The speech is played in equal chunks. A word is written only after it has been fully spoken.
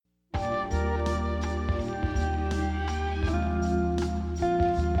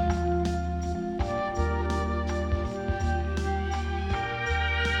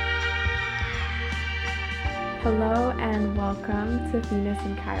Hello and welcome to Venus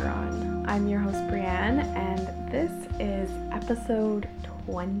and Chiron. I'm your host Brienne and this is episode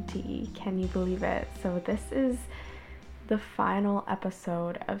 20. Can you believe it? So this is the final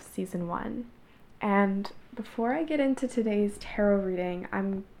episode of season 1. And before I get into today's tarot reading,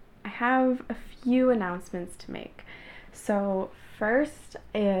 I have a few announcements to make. So first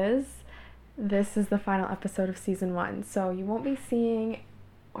is this is the final episode of season 1. So you won't be seeing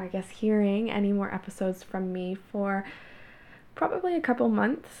or I guess hearing any more episodes from me for probably a couple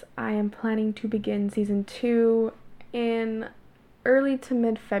months. I am planning to begin season 2 in early to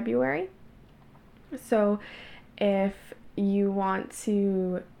mid-February. So if you want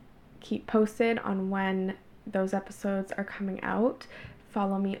to keep posted on when those episodes are coming out,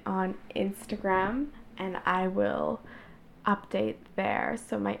 follow me on Instagram and I will update there.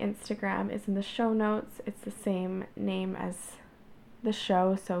 So my Instagram is in the show notes. It's the same name as the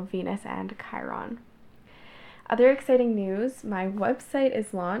show, so Venus and Chiron. Other exciting news, my website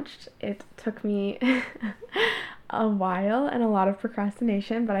is launched. It took me a while and a lot of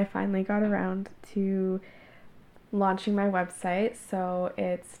procrastination, but I finally got around to launching my website. So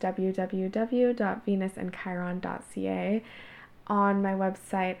it's www.venusandchiron.ca. On my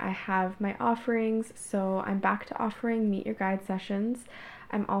website, I have my offerings. So I'm back to offering Meet Your Guide sessions.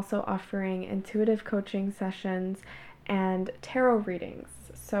 I'm also offering intuitive coaching sessions and tarot readings.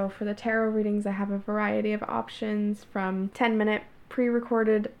 So for the tarot readings, I have a variety of options from 10-minute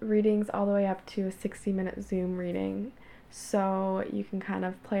pre-recorded readings all the way up to a 60-minute Zoom reading. So you can kind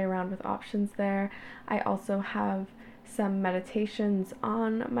of play around with options there. I also have some meditations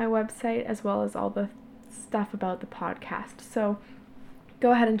on my website as well as all the stuff about the podcast. So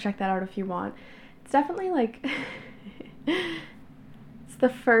go ahead and check that out if you want. It's definitely like it's the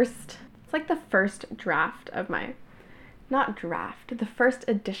first draft of my the first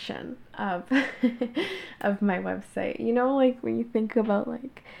edition of of my website. You know, like when you think about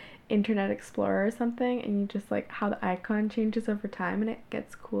like Internet Explorer or something and you just like how the icon changes over time and it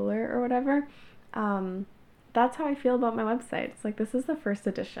gets cooler or whatever. That's how I feel about my website. It's like this is the first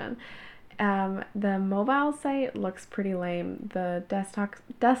edition. The mobile site looks pretty lame. The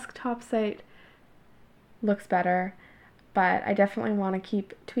desktop site looks better, but I definitely want to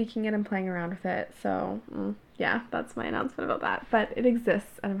keep tweaking it and playing around with it. So yeah, that's my announcement about that. But it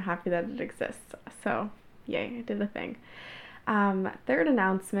exists, and I'm happy that it exists. So yay, I did a thing. Third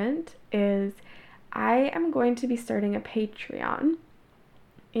announcement is I am going to be starting a Patreon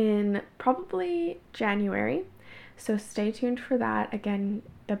in probably January. So stay tuned for that. Again,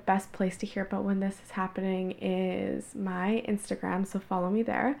 the best place to hear about when this is happening is my Instagram, so follow me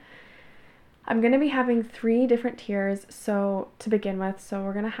there. I'm going to be having 3 different tiers, so to begin with. So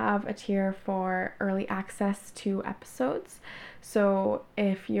we're going to have a tier for early access to episodes. So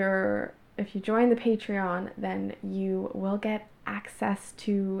if you join the Patreon, then you will get access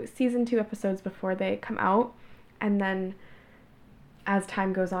to season 2 episodes before they come out. And then as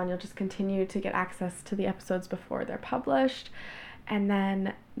time goes on, you'll just continue to get access to the episodes before they're published. And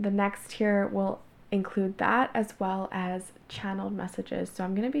then the next tier will include that as well as channeled messages. So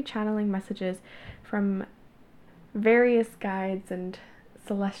I'm going to be channeling messages from various guides and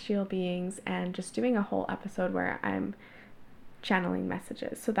celestial beings and just doing a whole episode where I'm channeling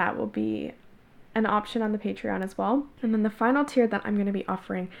messages. So that will be an option on the Patreon as well. And then the final tier that I'm going to be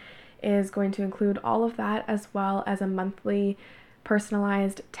offering is going to include all of that as well as a monthly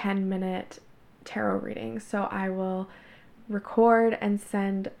personalized 10-minute tarot reading. So I will record and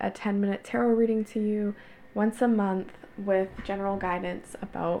send a 10-minute tarot reading to you once a month with general guidance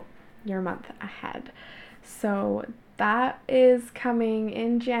about your month ahead. So that is coming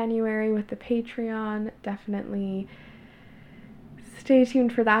in January with the Patreon. Definitely stay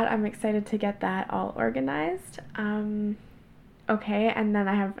tuned for that. I'm excited to get that all organized. Okay, and then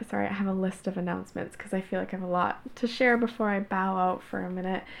I have a list of announcements because I feel like I have a lot to share before I bow out for a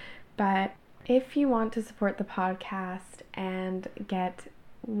minute. But if you want to support the podcast and get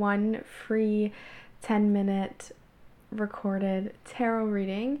one free 10-minute recorded tarot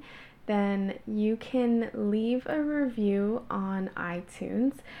reading, then you can leave a review on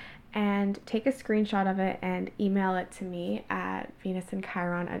iTunes and take a screenshot of it and email it to me at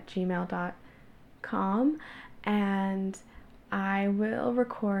venusandchiron@gmail.com, and I will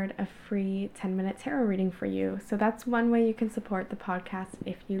record a free 10-minute tarot reading for you. So that's one way you can support the podcast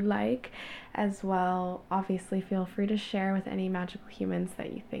if you like. As well, obviously feel free to share with any magical humans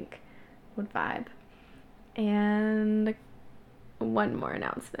that you think would vibe. And one more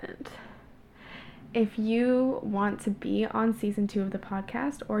announcement. If you want to be on season 2 of the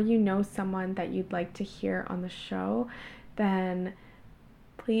podcast, or you know someone that you'd like to hear on the show, then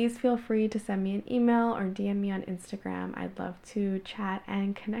please feel free to send me an email or DM me on Instagram. I'd love to chat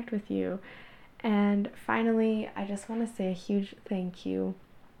and connect with you. And finally, I just want to say a huge thank you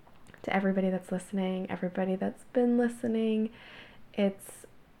to everybody that's listening, everybody that's been listening. It's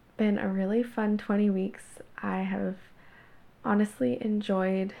been a really fun 20 weeks. I have honestly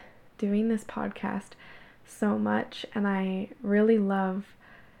enjoyed doing this podcast so much, and I really love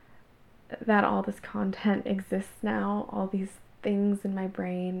that all this content exists now. All these things in my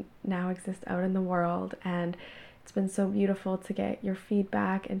brain now exist out in the world, and it's been so beautiful to get your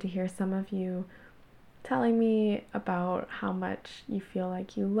feedback and to hear some of you telling me about how much you feel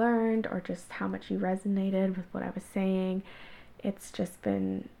like you learned or just how much you resonated with what I was saying. It's just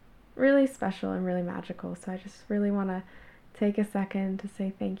been really special and really magical. So I just really want to take a second to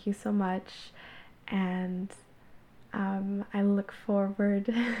say thank you so much, and I look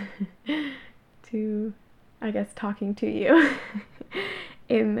forward to, I guess, talking to you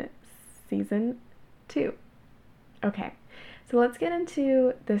in season 2. Okay, so let's get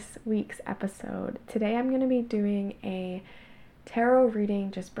into this week's episode. Today I'm going to be doing a tarot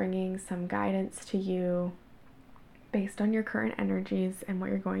reading, just bringing some guidance to you based on your current energies and what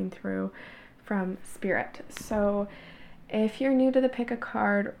you're going through from Spirit. So if you're new to the pick a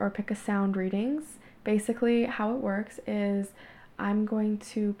card or pick a sound readings, basically how it works is I'm going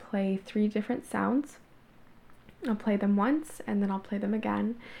to play 3 different sounds. I'll play them once and then I'll play them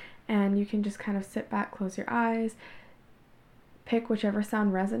again, and you can just kind of sit back, close your eyes, pick whichever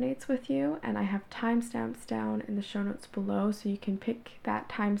sound resonates with you, and I have timestamps down in the show notes below, so you can pick that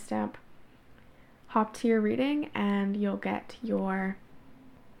timestamp, hop to your reading, and you'll get your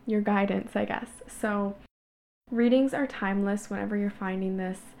guidance, I guess. So readings are timeless. Whenever you're finding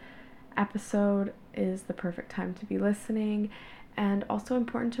this episode is the perfect time to be listening. And also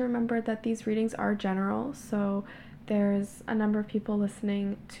important to remember that these readings are general, so there's a number of people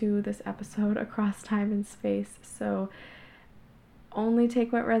listening to this episode across time and space, so only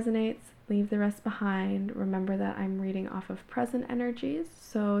take what resonates, leave the rest behind. Remember that I'm reading off of present energies,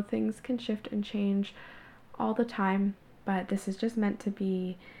 so things can shift and change all the time, but this is just meant to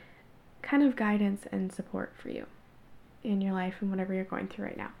be kind of guidance and support for you in your life and whatever you're going through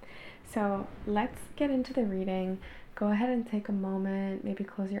right now. So let's get into the reading. Go ahead and take a moment, maybe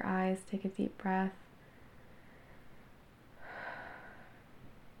close your eyes, take a deep breath.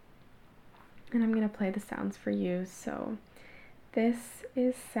 And I'm going to play the sounds for you. So this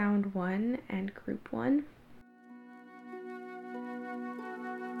is sound 1 and group 1.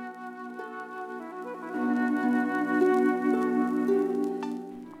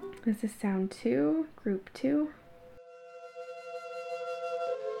 This is sound 2, group 2.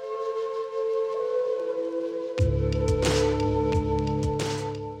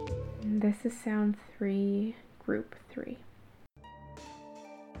 And this is sound 3, group 3.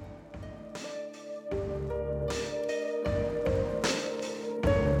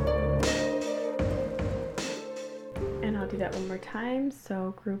 And I'll do that one more time.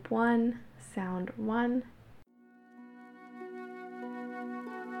 So group 1, sound 1.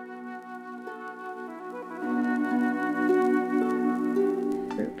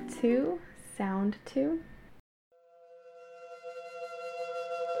 Group 2, sound 2.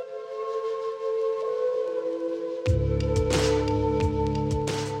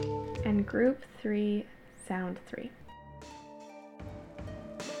 And group 3, sound 3.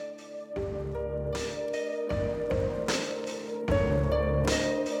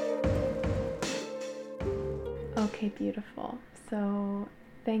 Okay, beautiful. So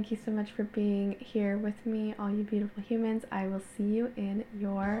thank you so much for being here with me, all you beautiful humans. I will see you in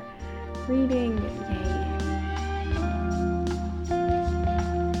your reading. Yay!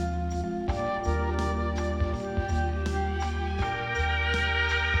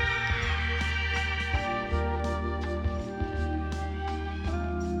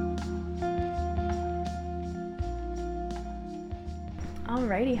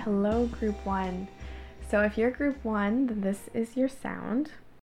 Alrighty, hello group 1. So if you're group 1, then this is your sound.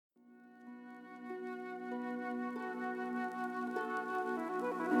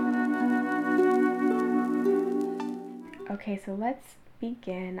 Okay, so let's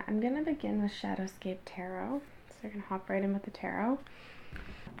begin. I'm going to begin with Shadowscape Tarot. So I can hop right in with the tarot.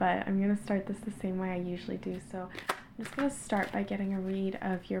 But I'm going to start this the same way I usually do. So I'm just going to start by getting a read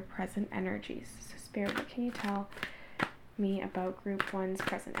of your present energies. So Spirit, what can you tell me about group 1's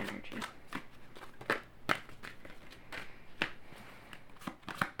present energy?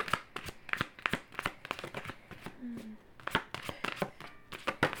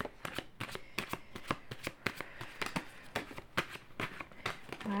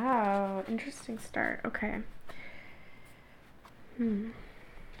 Wow, interesting start. Okay.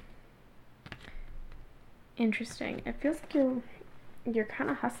 Interesting. It feels like you're kind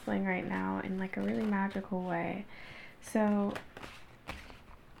of hustling right now in like a really magical way. So,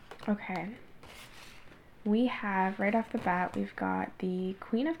 okay. We have, right off the bat, we've got the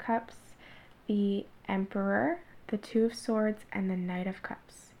Queen of Cups, the Emperor, the Two of Swords, and the Knight of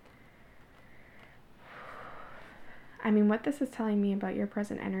Cups. I mean, what this is telling me about your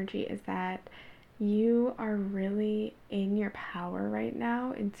present energy is that you are really in your power right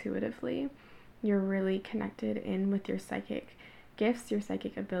now, intuitively. You're really connected in with your psychic gifts, your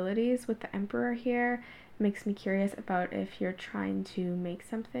psychic abilities. With the Emperor here, it makes me curious about if you're trying to make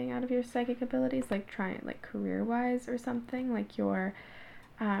something out of your psychic abilities, like career-wise or something, like your,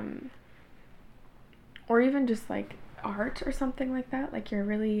 or even just like art or something like that. Like you're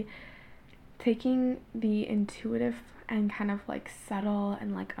really taking the intuitive and kind of like subtle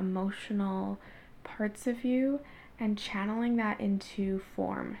and like emotional parts of you and channeling that into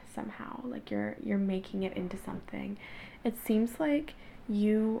form somehow. Like you're making it into something. It seems like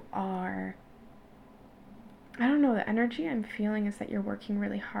you are, I don't know, the energy I'm feeling is that you're working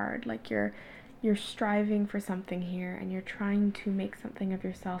really hard. Like you're striving for something here, and you're trying to make something of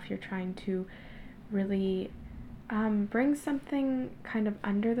yourself. You're trying to really bring something kind of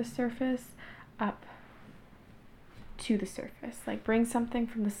under the surface up to the surface. Like bring something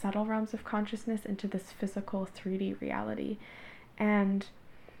from the subtle realms of consciousness into this physical 3D reality. And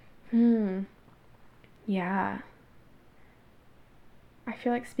yeah, I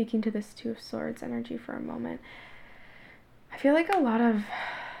feel like speaking to this Two of Swords energy for a moment. I feel like a lot of,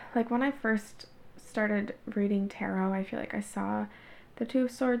 like when I first started reading tarot, I feel like I saw the Two of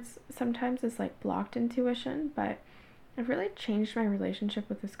Swords sometimes as like blocked intuition, but I've really changed my relationship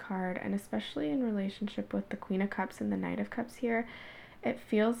with this card, and especially in relationship with the Queen of Cups and the Knight of Cups here. It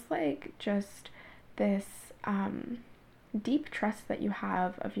feels like just this deep trust that you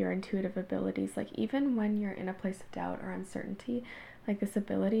have of your intuitive abilities. Like even when you're in a place of doubt or uncertainty, like this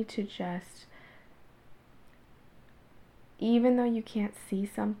ability to just, even though you can't see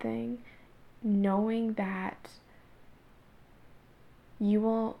something, knowing that you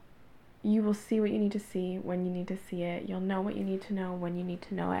will see what you need to see when you need to see it. You'll know what you need to know when you need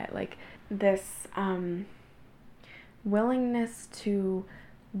to know it. Like this willingness to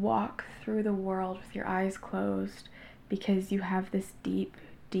walk through the world with your eyes closed because you have this deep,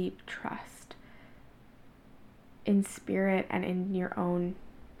 deep trust in spirit and in your own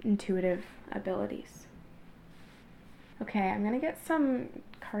intuitive abilities. Okay, I'm going to get some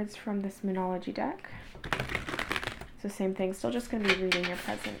cards from this Moonology deck. So same thing, still just going to be reading your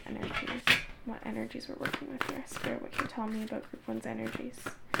present energies. What energies we're working with here. Spirit, what can you tell me about Group 1's energies?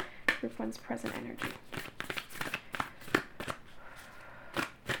 Group 1's present energy.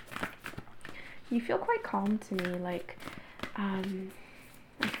 You feel quite calm to me, like, I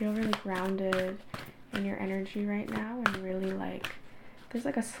feel really grounded in your energy right now, and really like, there's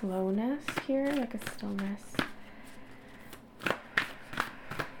like a slowness here, like a stillness.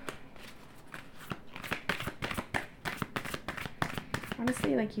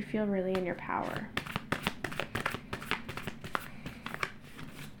 Honestly, like you feel really in your power.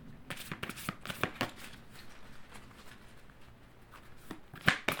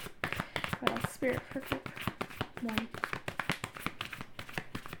 What else? Spirit for Group 1.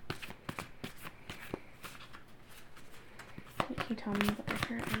 What can you tell me about the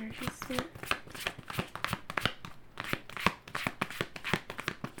current energy, Spirit?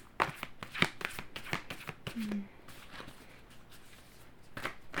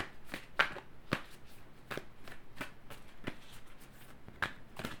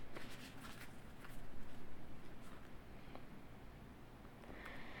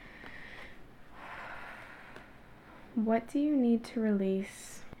 What do you need to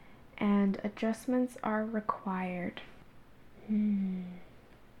release? And adjustments are required.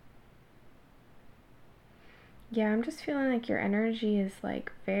 Yeah, I'm just feeling like your energy is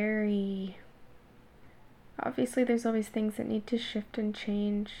like very... Obviously there's always things that need to shift and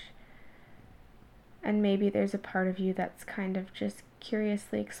change. And maybe there's a part of you that's kind of just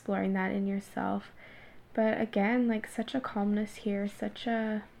curiously exploring that in yourself. But again, like such a calmness here, such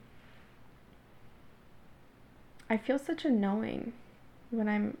a... I feel such a knowing when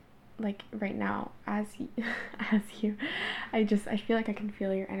I'm like right now as you. I feel like I can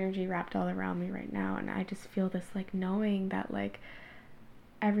feel your energy wrapped all around me right now, and I just feel this like knowing that like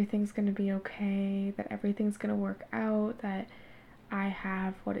everything's gonna be okay, that everything's gonna work out, that I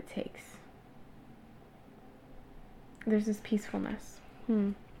have what it takes. There's this peacefulness.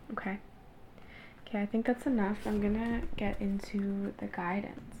 Okay, I think that's enough. I'm gonna get into the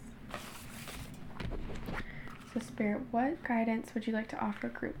guidance. So Spirit, what guidance would you like to offer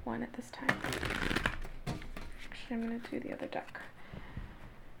Group 1 at this time? Actually, I'm going to do the other deck.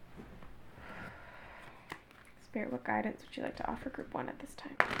 Spirit, what guidance would you like to offer group 1 at this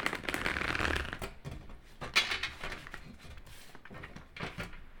time?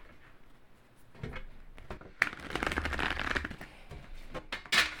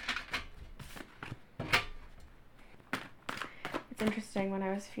 It's interesting, when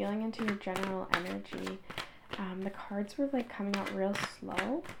I was feeling into your general energy, the cards were like coming out real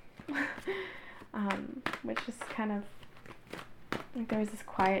slow, which is kind of like there was this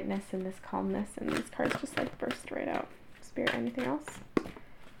quietness and this calmness, and these cards just like burst right out. Spirit, anything else?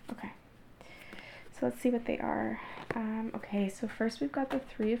 Okay, so let's see what they are. Okay, so first we've got the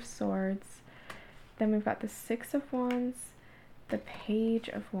 3 of Swords, then we've got the 6 of Wands, the Page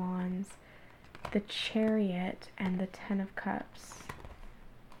of Wands, the Chariot, and the 10 of Cups.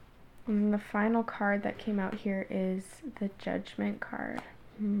 And the final card that came out here is the Judgment card.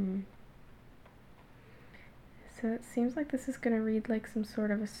 So it seems like this is going to read like some sort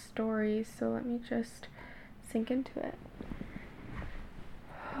of a story, so let me just sink into it.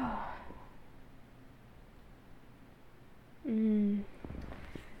 I'm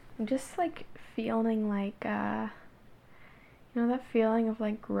just like feeling like, you know that feeling of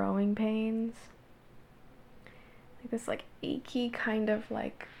like growing pains? Like this like achy kind of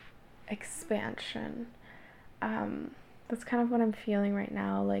like expansion. That's kind of what I'm feeling right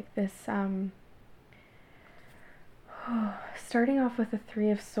now, like this, starting off with the 3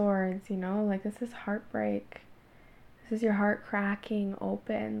 of Swords, you know, like this is heartbreak. This is your heart cracking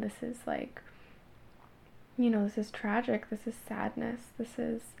open. This is like, you know, this is tragic. This is sadness. This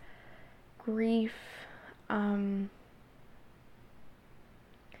is grief. But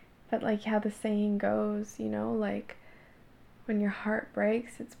like how the saying goes, you know, like when your heart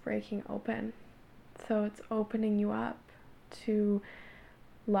breaks, it's breaking open. So it's opening you up to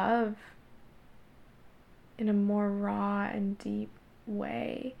love in a more raw and deep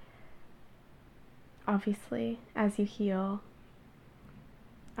way, obviously, as you heal.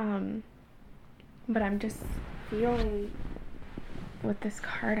 But I'm just feeling, with this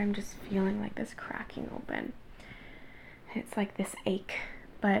card, I'm just feeling like this cracking open. It's like this ache,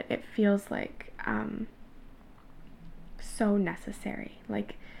 but it feels like so necessary.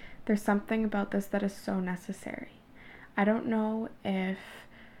 Like there's something about this that is so necessary. I don't know if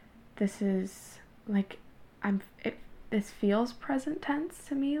this is like, this feels present tense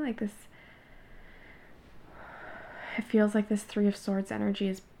to me, like this, it feels like this 3 of Swords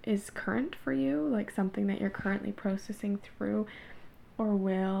energy is current for you, like something that you're currently processing through, or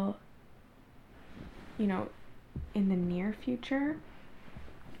will, you know, in the near future.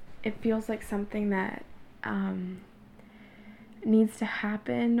 It feels like something that needs to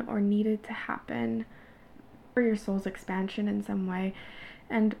happen or needed to happen for your soul's expansion in some way.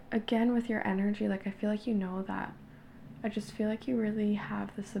 And again, with your energy, like I feel like you know that. I just feel like you really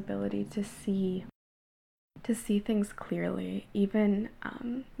have this ability to see things clearly, even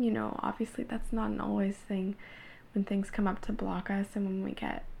you know, obviously that's not an always thing when things come up to block us, and when we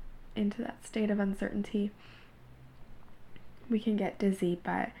get into that state of uncertainty we can get dizzy,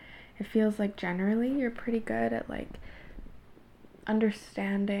 but it feels like generally you're pretty good at like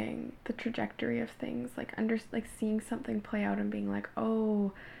understanding the trajectory of things, like seeing something play out and being like,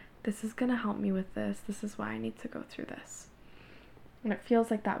 oh, this is gonna help me with this is why I need to go through this. And it feels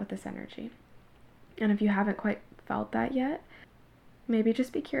like that with this energy. And if you haven't quite felt that yet, maybe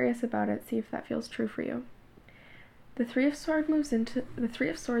just be curious about it, see if that feels true for you. The 3 of Swords moves into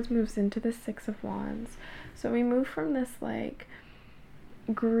the 6 of Wands. So we move from this like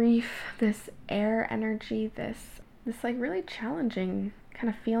grief, this air energy, this like really challenging kind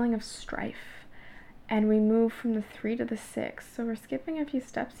of feeling of strife, and we move from the 3 to the 6. So we're skipping a few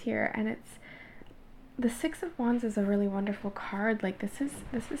steps here, and it's the 6 of Wands is a really wonderful card. Like this is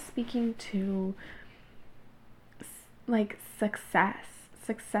speaking to like success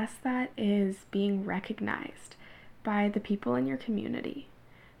that is being recognized by the people in your community.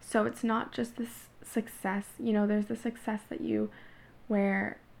 So it's not just this success, you know, there's the success that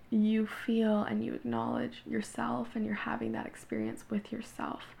where you feel and you acknowledge yourself and you're having that experience with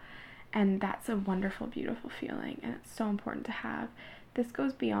yourself. And that's a wonderful, beautiful feeling, and it's so important to have. This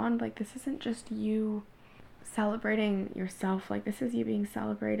goes beyond, like, this isn't just you celebrating yourself, like this is you being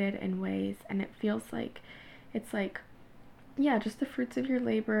celebrated in ways, and it feels like it's like, yeah, just the fruits of your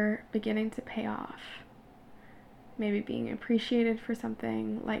labor beginning to pay off. Maybe being appreciated for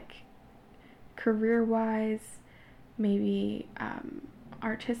something, like career-wise, maybe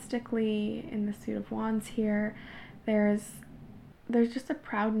artistically. In the Suit of Wands here, there's just a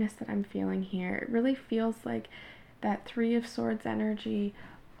proudness that I'm feeling here. It really feels like that 3 of Swords energy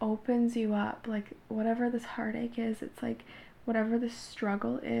opens you up, like whatever this heartache is, it's like whatever the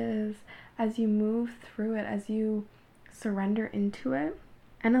struggle is, as you move through it, as you surrender into it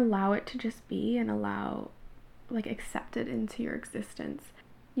and allow it to just be, and like accept it into your existence,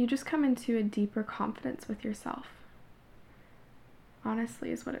 you just come into a deeper confidence with yourself.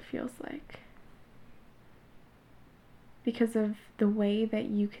 Honestly, is what it feels like. Because of the way that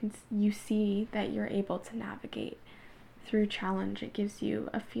you see that you're able to navigate through challenge, it gives you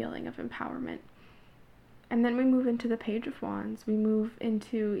a feeling of empowerment. And then we move into the Page of Wands. We move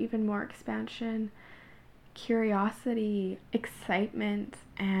into even more expansion, curiosity, excitement,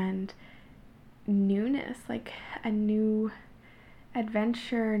 and newness, like a new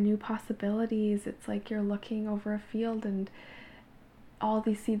adventure, new possibilities. It's like you're looking over a field and all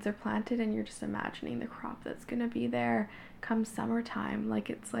these seeds are planted and you're just imagining the crop that's going to be there come summertime. Like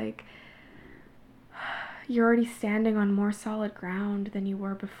it's like you're already standing on more solid ground than you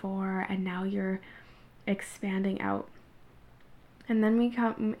were before, and now you're expanding out. And then we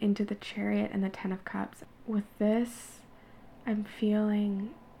come into the Chariot and the Ten of Cups. With this, I'm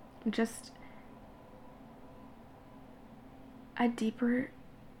feeling just a deeper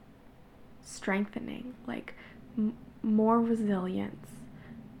strengthening, like more resilience,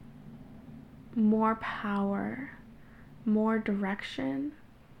 more power, more direction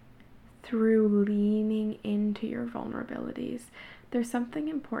through leaning into your vulnerabilities. There's something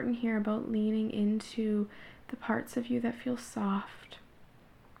important here about leaning into the parts of you that feel soft,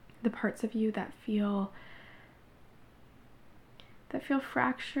 the parts of you that feel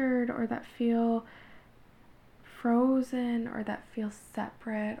fractured, or that feel frozen, or that feel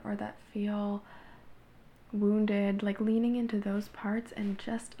separate, or that feel wounded. Like leaning into those parts and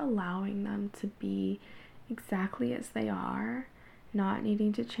just allowing them to be exactly as they are, not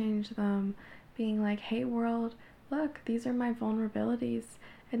needing to change them, being like, hey world, look, these are my vulnerabilities,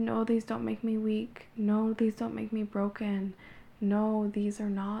 and no, these don't make me weak, no, these don't make me broken, no, these are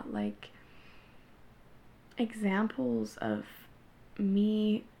not like examples of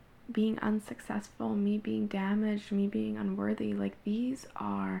me being unsuccessful, me being damaged, me being unworthy. Like these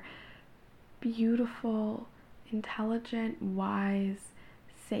are beautiful, intelligent, wise,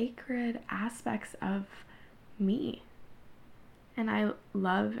 sacred aspects of me. And I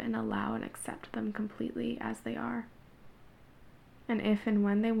love and allow and accept them completely as they are. And if and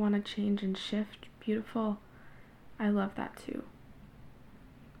when they want to change and shift, beautiful, I love that too.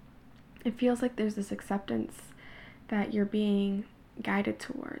 It feels like there's this acceptance that you're being guided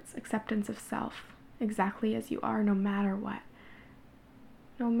towards, acceptance of self, exactly as you are, no matter what.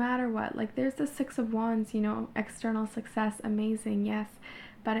 No matter what. Like there's the Six of Wands, you know, external success, amazing, yes,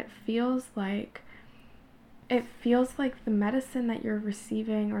 but it feels like the medicine that you're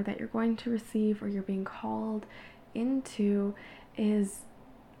receiving, or that you're going to receive, or you're being called into, is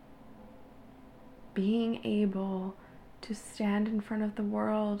being able to stand in front of the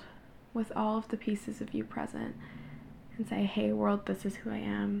world with all of the pieces of you present and say, hey world, this is who I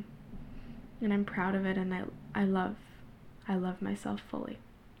am, and I'm proud of it, and I love myself fully.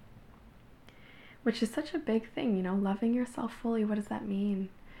 Which is such a big thing, you know, loving yourself fully. What does that mean?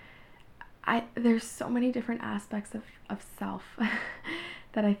 There's so many different aspects of self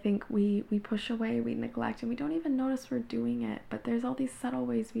that I think we push away, we neglect, and we don't even notice we're doing it. But there's all these subtle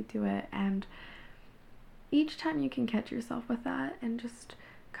ways we do it, and each time you can catch yourself with that and just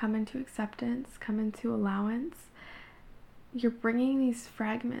come into acceptance, come into allowance, you're bringing these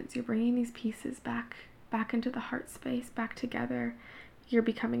fragments, you're bringing these pieces back into the heart space, back together. You're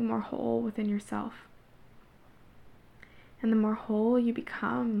becoming more whole within yourself. And the more whole you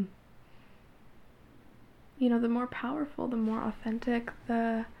become, you know, the more powerful, the more authentic,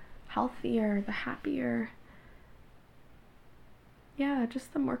 the healthier, the happier. Yeah,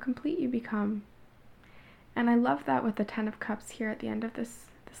 just the more complete you become. And I love that with the Ten of Cups here at the end of this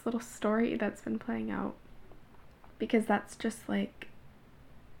little story that's been playing out. Because that's just like,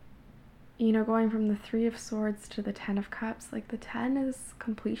 you know, going from the Three of Swords to the Ten of Cups. Like the 10 is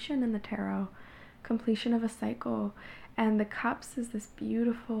completion in the tarot, completion of a cycle. And the Cups is this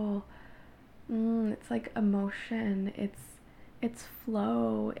beautiful, it's like emotion, it's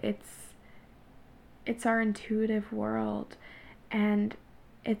flow, it's our intuitive world. And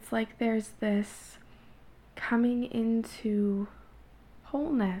it's like there's this coming into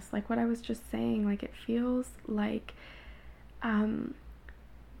wholeness, like what I was just saying. Like it feels like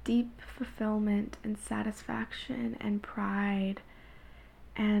deep fulfillment and satisfaction and pride,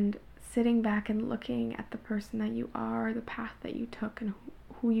 and sitting back and looking at the person that you are, the path that you took, and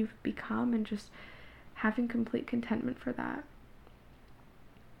who you've become, and just having complete contentment for that.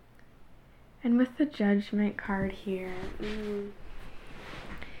 And with the Judgment card here,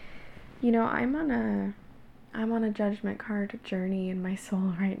 I'm on a judgment card journey in my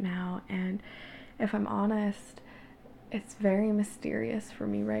soul right now, and if I'm honest, it's very mysterious for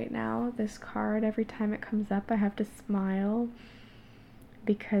me right now. This card, every time it comes up, I have to smile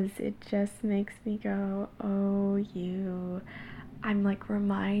because it just makes me go, oh, you. I'm like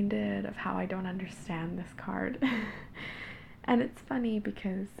reminded of how I don't understand this card. And it's funny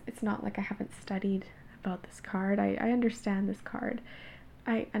because it's not like I haven't studied about this card. I understand this card.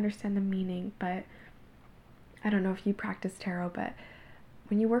 I understand the meaning, but I don't know if you practice tarot, but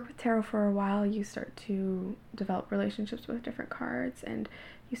when you work with tarot for a while, you start to develop relationships with different cards, and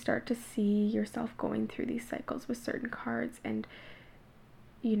you start to see yourself going through these cycles with certain cards. And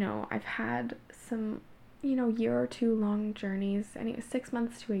I've had some year or two long journeys, anyway, 6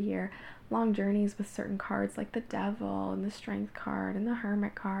 months to a year long journeys with certain cards, like the Devil and the Strength card and the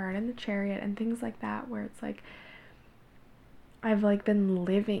Hermit card and the Chariot and things like that, where it's like I've like been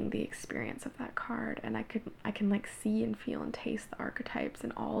living the experience of that card, and I can like see and feel and taste the archetypes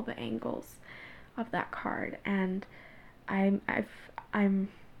and all the angles of that card. And I'm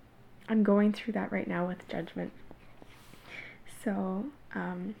going through that right now with Judgment. So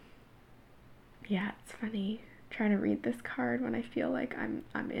yeah, it's funny trying to read this card when I feel like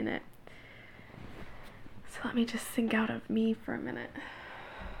I'm in it. So let me just sink out of me for a minute.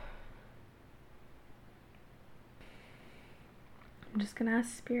 I'm just gonna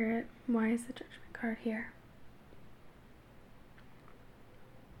ask Spirit, why is the Judgment card here?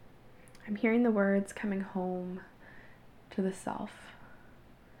 I'm hearing the words coming home to the self.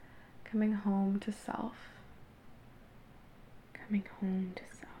 Coming home to self. Coming home to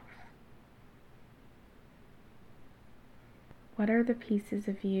self. What are the pieces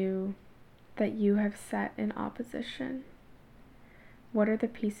of you that you have set in opposition? What are the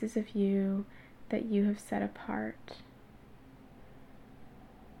pieces of you that you have set apart?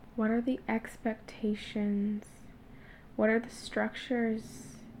 What are the expectations? What are the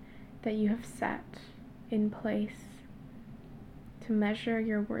structures that you have set in place to measure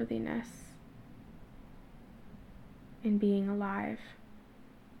your worthiness in being alive?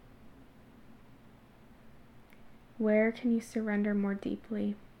 Where can you surrender more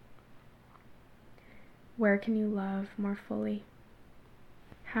deeply? Where can you love more fully?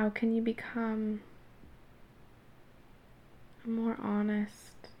 How can you become a more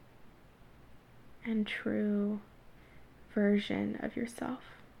honest and true version of yourself?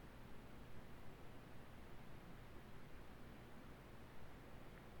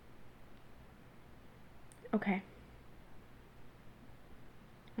 Okay.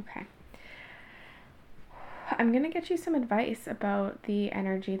 I'm going to get you some advice about the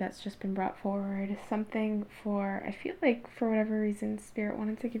energy that's just been brought forward. Something I feel like for whatever reason, Spirit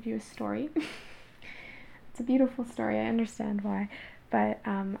wanted to give you a story. It's a beautiful story. I understand why. But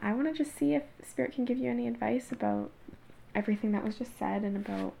I want to just see if Spirit can give you any advice about everything that was just said, and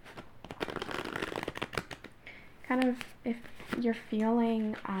about kind of if you're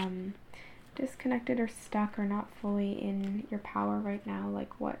feeling disconnected or stuck or not fully in your power right now,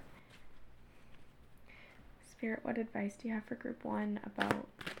 like what advice do you have for group 1 about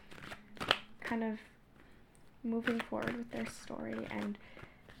kind of moving forward with their story and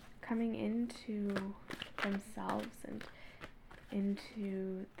coming into themselves and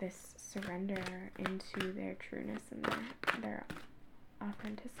into this surrender, into their trueness and their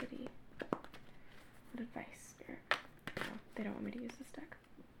authenticity? What advice, Spirit? Oh, they don't want me to use this deck.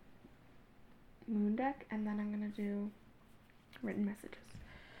 Moon deck, and then I'm going to do written messages.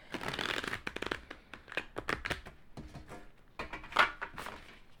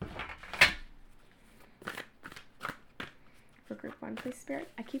 For group 1, please, Spirit.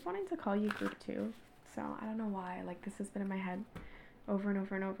 I keep wanting to call you group 2, so I don't know why. Like, this has been in my head over and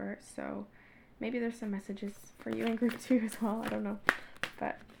over and over, so maybe there's some messages for you in group 2 as well. I don't know,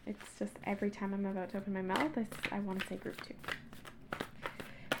 but it's just every time I'm about to open my mouth, I want to say group 2.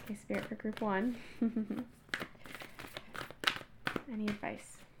 Okay, Spirit, for group 1. Any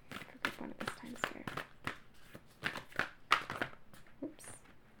advice for group 1 at this time, Spirit? Oops.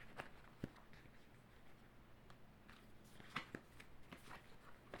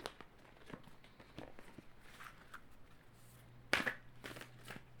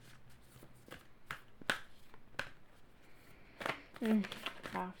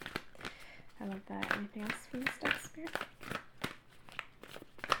 Wow. I love that. Anything else from this deck, Spirit?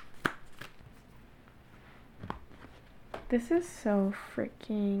 This is so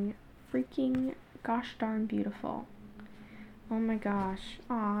freaking gosh darn beautiful. Oh my gosh.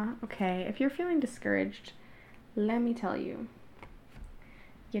 Aw. Okay. If you're feeling discouraged, let me tell you,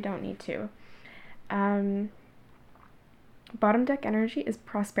 you don't need to. Bottom deck energy is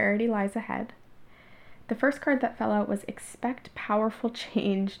prosperity lies ahead. The first card that fell out was expect powerful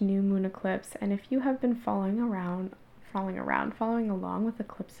change, new moon eclipse. And if you have been following along with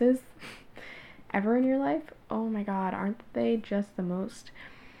eclipses ever in your life, oh my God, aren't they just the most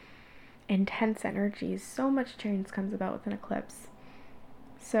intense energies? So much change comes about with an eclipse.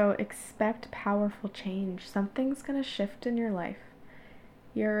 So expect powerful change. Something's gonna shift in your life.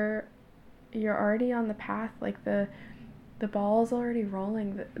 You're already on the path, like the ball's already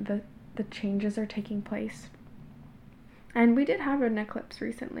rolling, the changes are taking place. And we did have an eclipse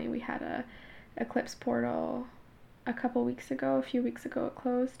recently. We had a eclipse portal a few weeks ago it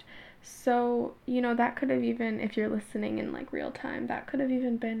closed. So, that could have even, if you're listening in like real time, that could have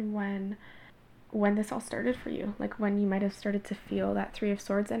even been when this all started for you. Like when you might have started to feel that Three of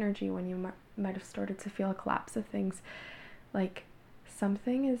Swords energy, when you might have started to feel a collapse of things. Like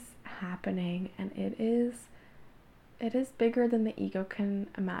something is happening, and it is bigger than the ego can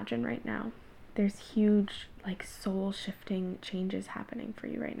imagine right now. There's huge, like, soul shifting changes happening for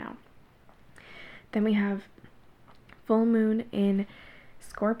you right now. Then we have full moon in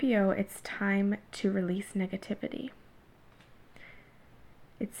Scorpio. It's time to release negativity.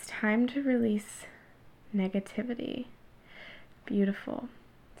 It's time to release negativity. Beautiful.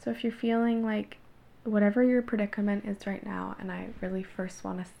 So if you're feeling like whatever your predicament is right now, and I really first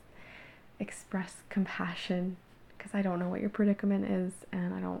want to express compassion, because I don't know what your predicament is,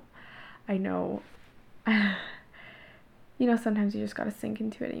 and I know, sometimes you just gotta sink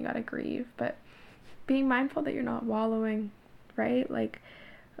into it and you gotta grieve, but being mindful that you're not wallowing, right? Like,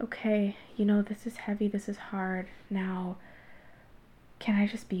 okay, this is heavy, this is hard, now, can I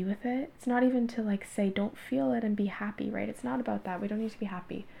just be with it? It's not even to like say don't feel it and be happy, right? It's not about that. We don't need to be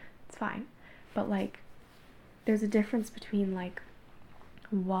happy. It's fine. But like, there's a difference between like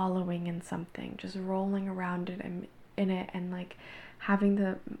wallowing in something, just rolling around it and in it, and like having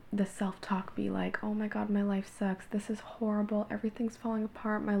the self-talk be like, oh my God, my life sucks, this is horrible, everything's falling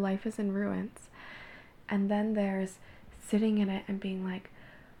apart, my life is in ruins. And then there's sitting in it and being like,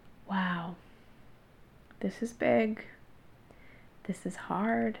 wow, this is big, this is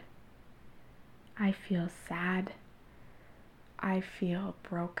hard, I feel sad, I feel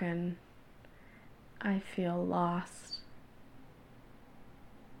broken, I feel lost,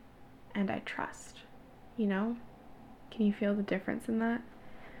 and I trust. Can you feel the difference in that?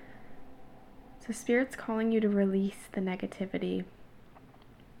 So Spirit's calling you to release the negativity.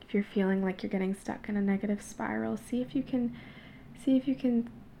 If you're feeling like you're getting stuck in a negative spiral, see if you can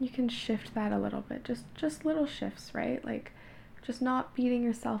shift that a little bit. Just little shifts, right? Like just not beating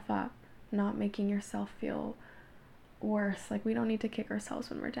yourself up, not making yourself feel worse. Like we don't need to kick ourselves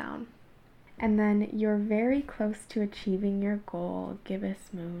when we're down. And then you're very close to achieving your goal,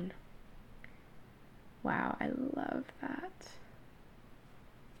 Gibbous Moon. Wow, I love that.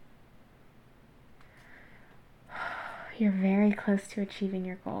 You're very close to achieving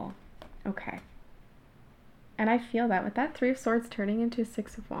your goal. Okay. And I feel that with that Three of Swords turning into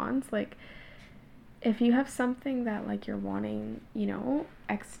Six of Wands, like if you have something that like you're wanting,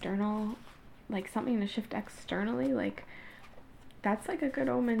 external, like something to shift externally, like that's like a good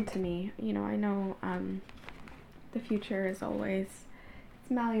omen to me. I know the future is always,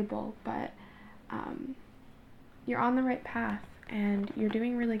 it's malleable, but you're on the right path and you're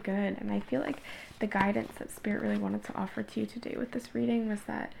doing really good. And I feel like the guidance that Spirit really wanted to offer to you today with this reading was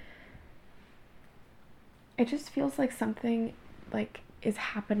that it just feels like something like is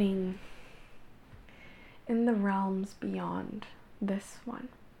happening in the realms beyond this one.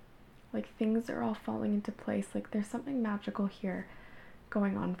 Like things are all falling into place. Like there's something magical here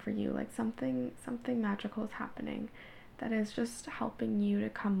going on for you. Like something magical is happening that is just helping you to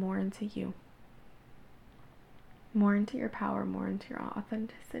come more into you. More into your power, more into your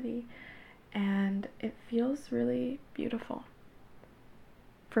authenticity. And it feels really beautiful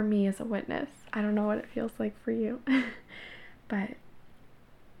for me as a witness. I don't know what it feels like for you. But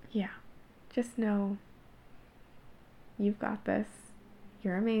yeah, just know you've got this.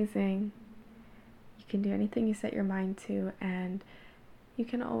 You're amazing. You can do anything you set your mind to, and you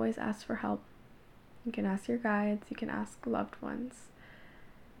can always ask for help. You can ask your guides, you can ask loved ones.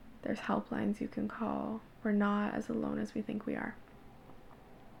 There's helplines you can call. We're not as alone as we think we are.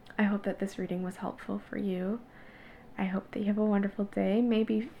 I hope that this reading was helpful for you. I hope that you have a wonderful day.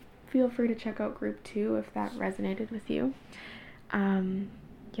 Maybe feel free to check out group 2 if that resonated with you.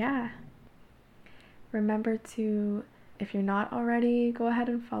 Yeah. Remember to, if you're not already, go ahead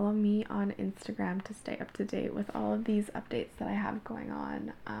and follow me on Instagram to stay up to date with all of these updates that I have going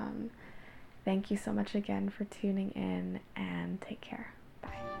on. Thank you so much again for tuning in, and take care.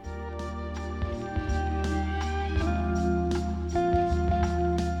 Bye.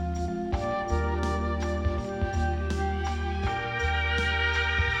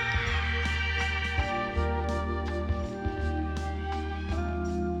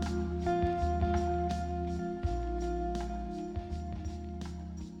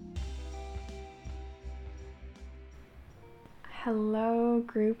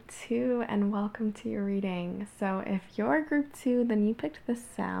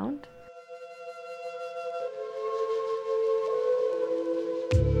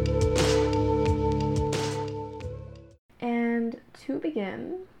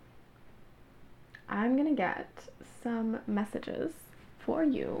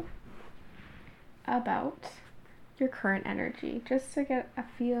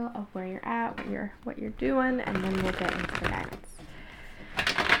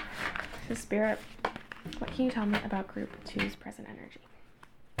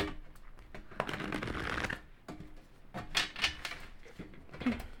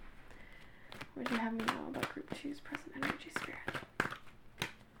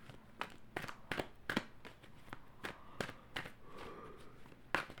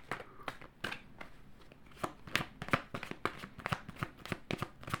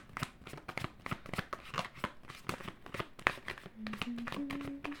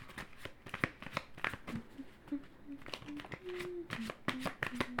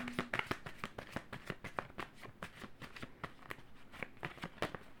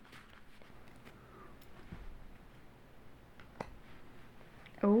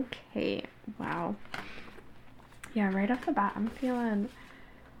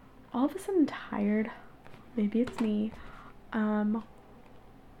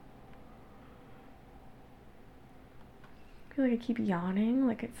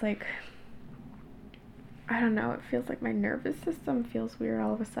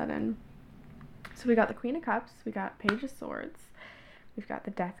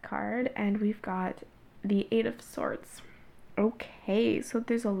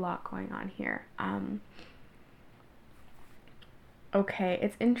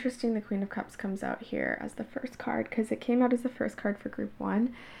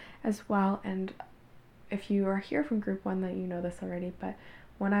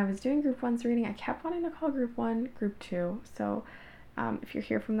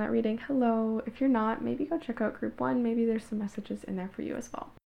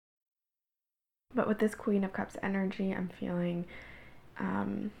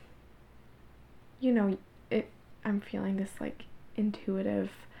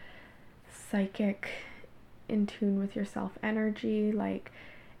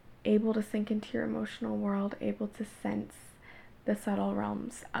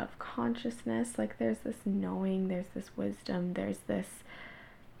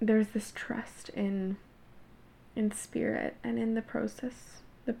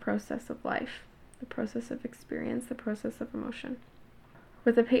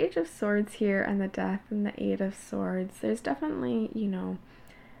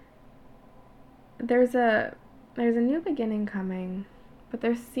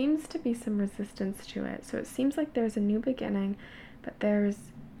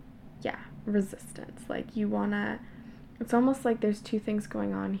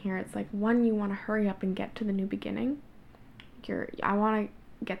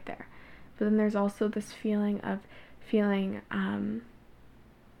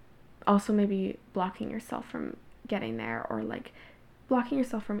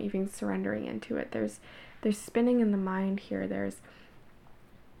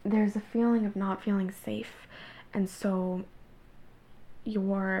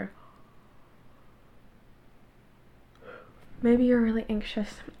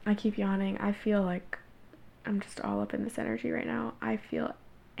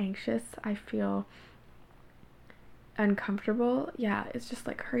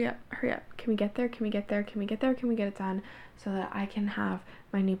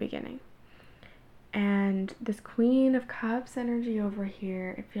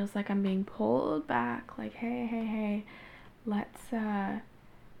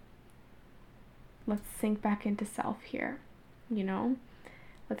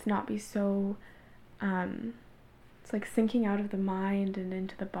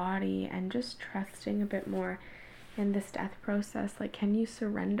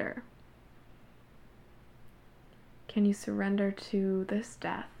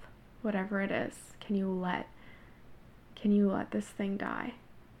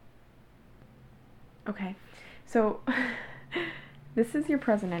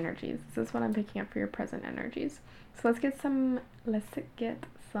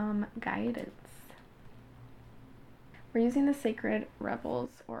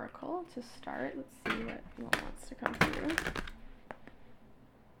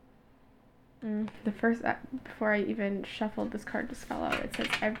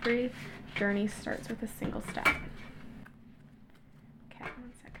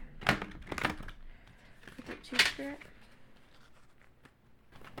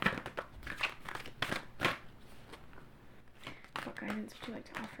 guidance would you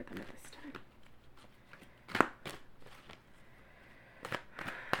like to offer them at this time?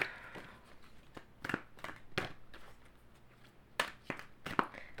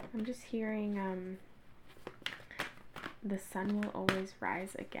 I'm just hearing the sun will always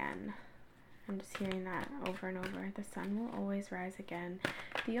rise again. I'm just hearing that over and over. The sun will always rise again.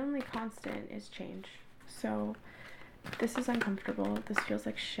 The only constant is change. So this is uncomfortable. This feels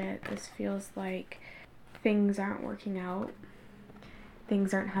like shit. This feels like things aren't working out.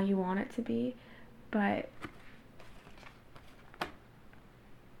 Things aren't how you want it to be. But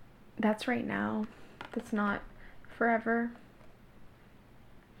that's right now. That's not forever.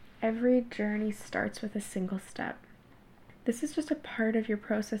 Every journey starts with a single step. This is just a part of your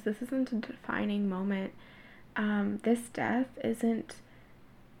process. This isn't a defining moment. This death isn't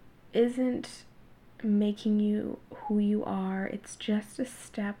making you who you are. It's just a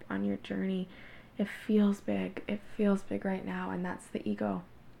step on your journey. It feels big. It feels big right now, and that's the ego.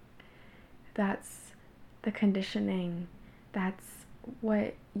 That's the conditioning. That's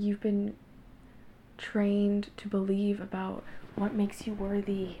what you've been trained to believe about what makes you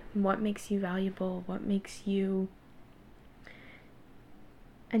worthy, what makes you valuable, what makes you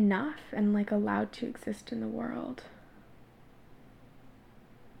enough and like allowed to exist in the world.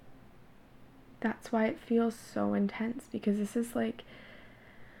 That's why it feels so intense, because this is like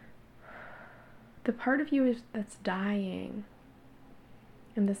the part of you that's dying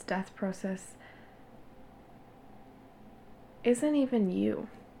in this death process isn't even you,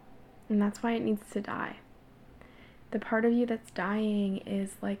 and that's why it needs to die. The part of you that's dying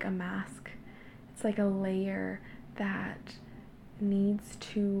is like a mask. It's like a layer that needs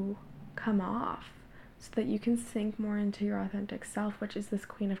to come off so that you can sink more into your authentic self, which is this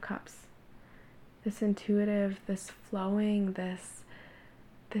Queen of Cups. This intuitive, this flowing,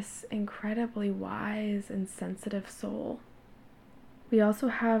 this incredibly wise and sensitive soul. We also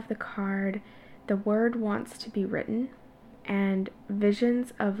have the card, The Word Wants to Be Written, and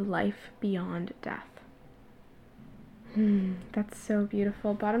Visions of Life Beyond Death. That's so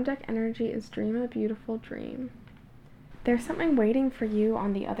beautiful. Bottom deck energy is dream a beautiful dream. There's something waiting for you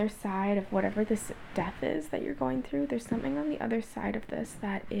on the other side of whatever this death is that you're going through. There's something on the other side of this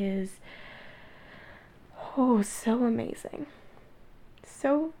that is, so amazing.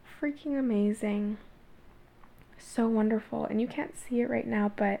 So freaking amazing. So wonderful. And you can't see it right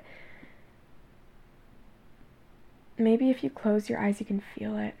now, but maybe if you close your eyes, you can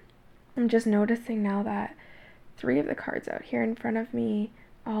feel it. I'm just noticing now that 3 of the cards out here in front of me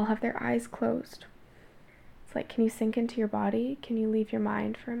all have their eyes closed. It's like, can you sink into your body? Can you leave your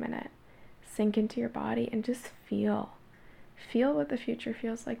mind for a minute? Sink into your body and just feel. Feel what the future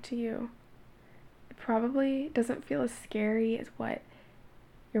feels like to you. It probably doesn't feel as scary as what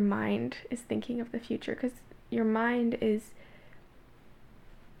your mind is thinking of the future, because your mind is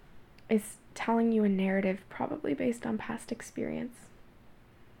telling you a narrative probably based on past experience.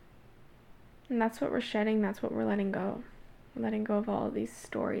 And that's what we're shedding, that's what we're letting go. We're letting go of all of these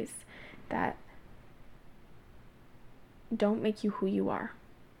stories that don't make you who you are.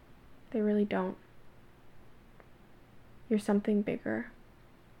 They really don't. You're something bigger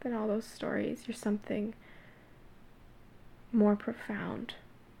than all those stories. You're something more profound.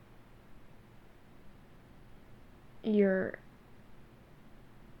 I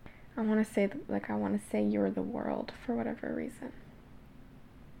want to say you're the world for whatever reason.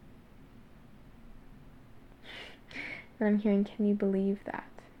 And I'm hearing, can you believe that?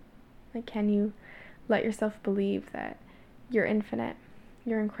 Like, can you let yourself believe that you're infinite,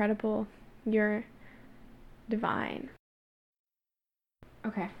 you're incredible, you're divine?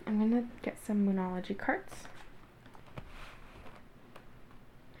 Okay, I'm gonna get some Moonology cards.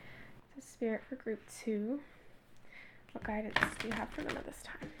 So Spirit for group 2. What guidance do you have for them at this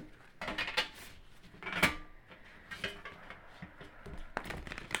time?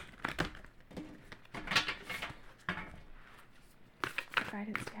 What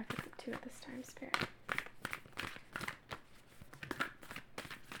guidance do you have for group 2 at this time, Spirit?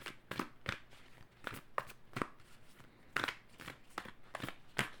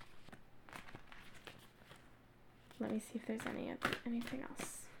 Let me see if there's anything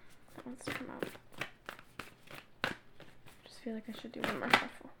else that wants to come out. Just feel like I should do one more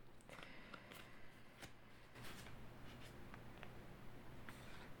shuffle.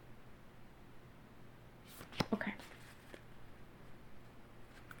 Okay.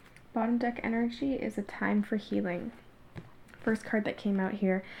 Bottom deck energy is a time for healing. First card that came out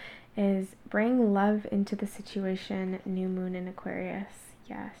here is bring love into the situation, new moon in Aquarius.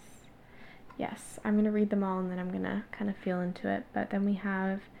 Yes, I'm going to read them all and then I'm going to kind of feel into it. But then we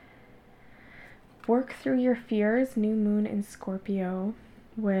have Work through your fears, new moon in Scorpio,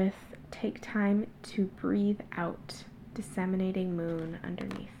 with take time to breathe out, disseminating moon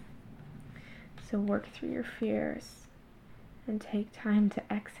underneath. So work through your fears and take time to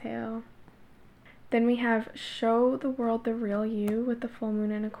exhale. Then we have show the world the real you with the full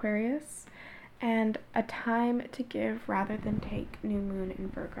moon in Aquarius, and a time to give rather than take, new moon in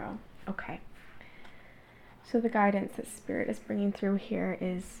Virgo. Okay. So the guidance that Spirit is bringing through here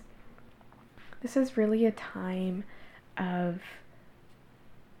is, this is really a time of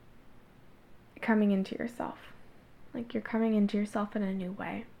coming into yourself. Like you're coming into yourself in a new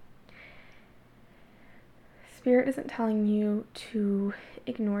way. Spirit isn't telling you to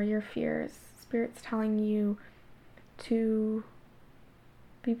ignore your fears. Spirit's telling you to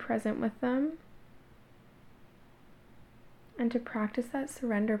be present with them and to practice that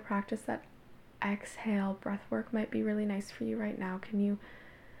surrender, practice that exhale. Breath work might be really nice for you right now. Can you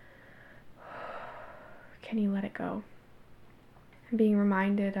let it go? I'm being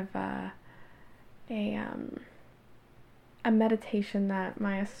reminded of a meditation that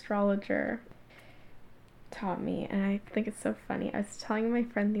my astrologer taught me, and I think it's so funny. I was telling my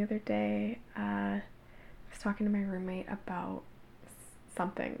friend the other day, I was talking to my roommate about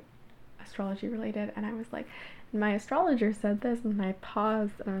something astrology related, and I was like, my astrologer said this, and I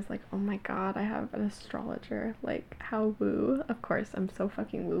paused and I was like, oh my god, I have an astrologer, like how woo. Of course I'm so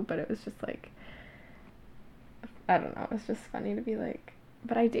fucking woo, but it was just like, I don't know, it's just funny to be like,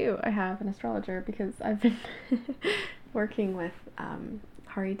 but I have an astrologer because I've been working with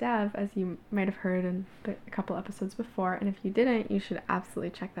Hari Dev, as you might have heard in a couple episodes before, and if you didn't, you should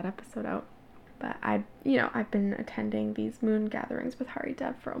absolutely check that episode out. But I've been attending these moon gatherings with Hari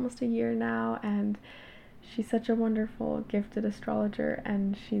Dev for almost a year now, and she's such a wonderful, gifted astrologer,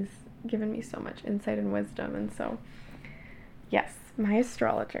 and she's given me so much insight and wisdom. And so, yes, my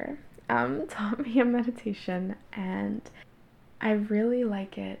astrologer taught me a meditation, and I really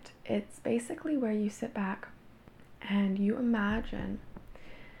like it. It's basically where you sit back and you imagine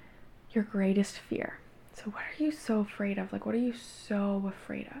your greatest fear. So what are you so afraid of? Like, what are you so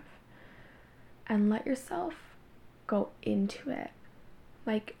afraid of? And let yourself go into it.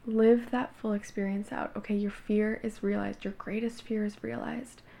 Like, live that full experience out. Okay, your fear is realized. Your greatest fear is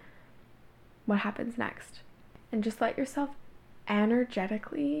realized. What happens next? And just let yourself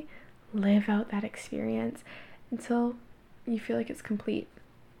energetically live out that experience until you feel like it's complete.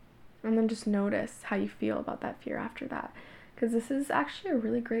 And then just notice how you feel about that fear after that. Because this is actually a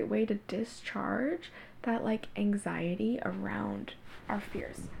really great way to discharge that like anxiety around our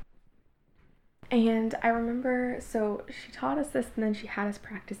fears. And I remember, so she taught us this and then she had us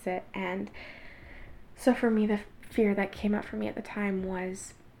practice it. And so for me, the fear that came up for me at the time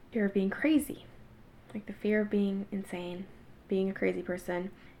was fear of being crazy. Like the fear of being insane, being a crazy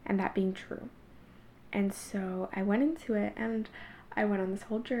person, and that being true. And so I went into it, and I went on this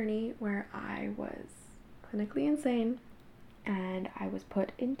whole journey where I was clinically insane, and I was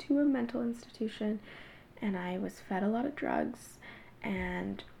put into a mental institution, and I was fed a lot of drugs,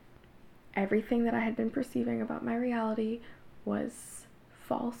 and everything that I had been perceiving about my reality was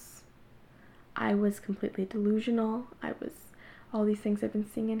false. I was completely delusional. All these things I've been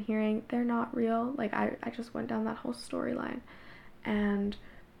seeing and hearing, they're not real. Like, I just went down that whole storyline. And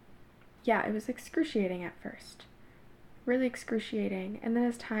yeah, it was excruciating at first. Really excruciating. And then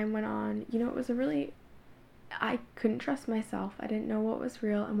as time went on, it was I couldn't trust myself. I didn't know what was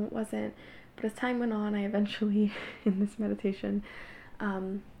real and what wasn't. But as time went on, I eventually, in this meditation,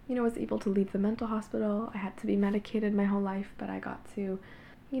 was able to leave the mental hospital. I had to be medicated my whole life, but I got to,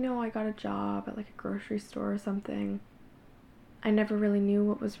 I got a job at like a grocery store or something. I never really knew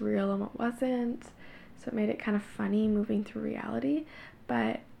what was real and what wasn't, so it made it kind of funny moving through reality,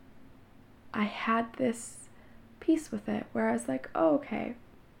 but I had this peace with it where I was like, oh, okay,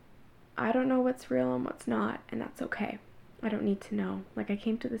 I don't know what's real and what's not, and that's okay. I don't need to know. Like, I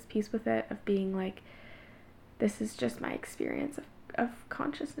came to this peace with it of being like, this is just my experience of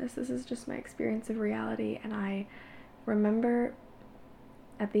consciousness. This is just my experience of reality. And I remember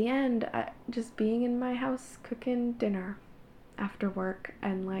at the end, just being in my house cooking dinner after work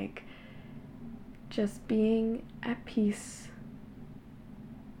and like just being at peace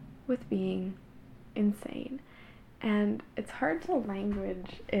with being insane. And it's hard to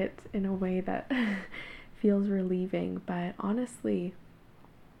language it in a way that feels relieving, but honestly,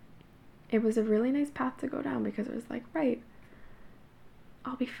 it was a really nice path to go down because it was like, right,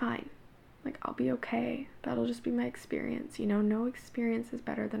 I'll be fine. Like, I'll be okay. That'll just be my experience. No experience is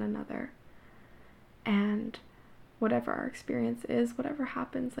better than another. And whatever our experience is, whatever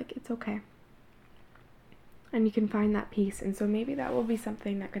happens, like, it's okay. And you can find that peace. And so maybe that will be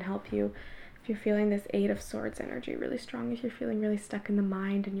something that can help you If you're feeling this Eight of Swords energy really strong, if you're feeling really stuck in the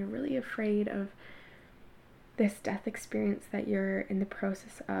mind and you're really afraid of this death experience that you're in the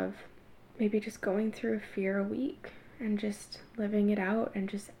process of, maybe just going through fear a week and just living it out and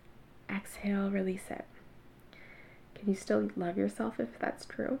just exhale, release it. Can you still love yourself if that's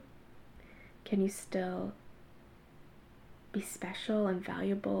true? Can you still be special and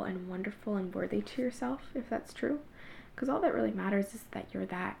valuable and wonderful and worthy to yourself if that's true? Because all that really matters is that you're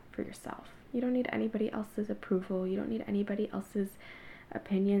that for yourself. You don't need anybody else's approval. You don't need anybody else's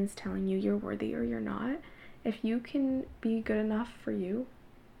opinions telling you you're worthy or you're not. If you can be good enough for you,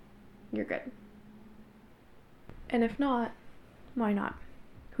 you're good. And if not, why not?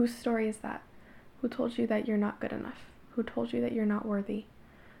 Whose story is that? Who told you that you're not good enough? Who told you that you're not worthy?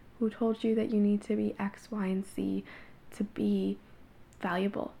 Who told you that you need to be X, Y, and Z to be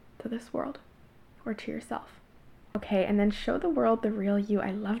valuable to this world or to yourself? Okay, and then show the world the real you.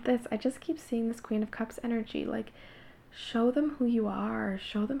 I love this. I just keep seeing this Queen of Cups energy. Like, show them who you are.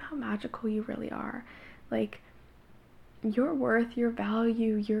 Show them how magical you really are. Like, your worth, your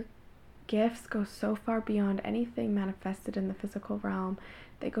value, your gifts go so far beyond anything manifested in the physical realm.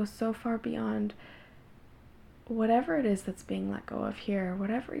 They go so far beyond whatever it is that's being let go of here,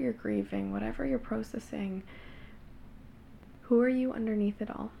 whatever you're grieving, whatever you're processing. Who are you underneath it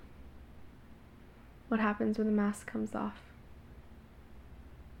all? What happens when the mask comes off?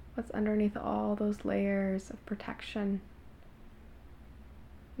 What's underneath all those layers of protection?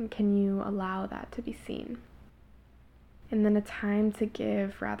 And can you allow that to be seen? And then a time to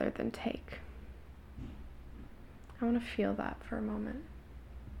give rather than take. I want to feel that for a moment.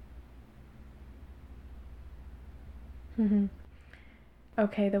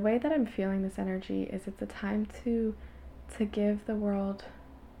 Okay, the way that I'm feeling this energy is it's a time to give the world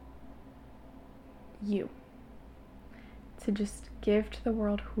you. To just give to the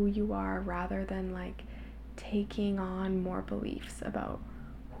world who you are rather than like taking on more beliefs about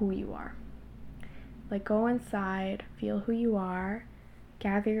who you are. Like, go inside, feel who you are,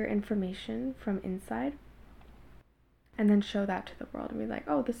 gather your information from inside, and then show that to the world and be like,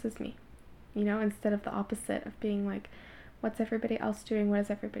 oh, this is me. You know, instead of the opposite of being like, what's everybody else doing? What does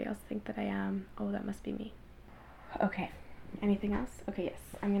everybody else think that I am? Oh, that must be me. Okay, anything else? Okay, yes,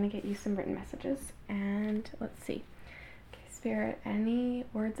 I'm going to get you some written messages, and let's see. Okay, Spirit, any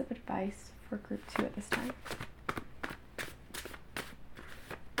words of advice for group 2 at this time?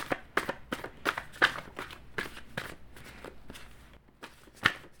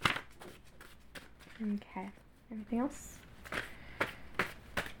 Okay, anything else?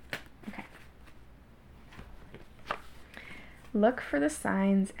 Okay. Look for the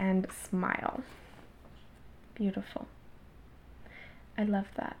signs and smile. Beautiful. I love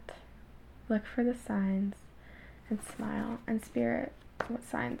that. Look for the signs and smile. And Spirit, what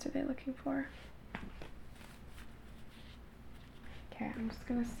signs are they looking for? Okay, I'm just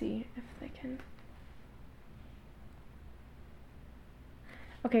gonna see if they can.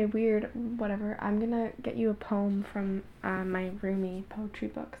 Okay, weird, whatever. I'm gonna get you a poem from my Rumi poetry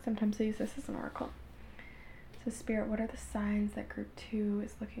book. Sometimes I use this as an oracle. So Spirit, what are the signs that group 2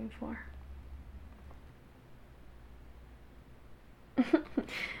 is looking for?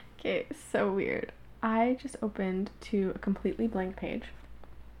 Okay, so weird. I just opened to a completely blank page.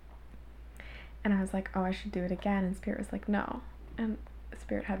 And I was like, oh, I should do it again. And Spirit was like, no. And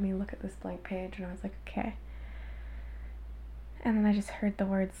Spirit had me look at this blank page and I was like, okay. And then I just heard the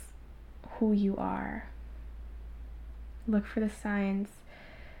words, who you are. Look for the signs.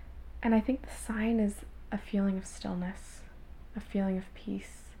 And I think the sign is a feeling of stillness, a feeling of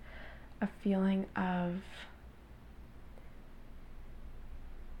peace, a feeling of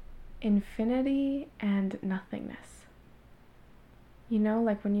infinity and nothingness. You know,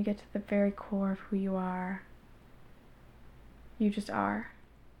 like when you get to the very core of who you are, you just are.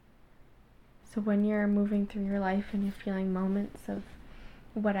 So when you're moving through your life and you're feeling moments of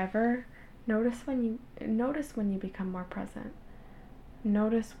whatever, notice when you become more present.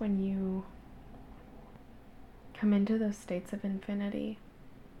 Notice when you come into those states of infinity.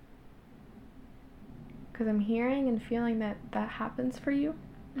 Because I'm hearing and feeling that happens for you.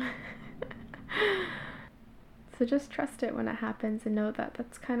 So just trust it when it happens and know that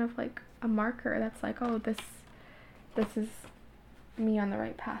that's kind of like a marker. That's like, oh, this is me on the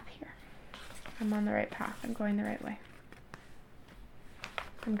right path here. I'm on the right path. I'm going the right way.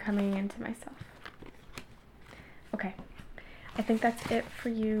 I'm coming into myself. Okay. I think that's it for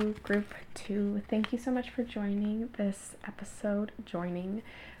you, group 2. Thank you so much for joining this episode.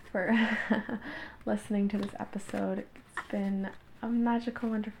 For listening to this episode. It's been a magical,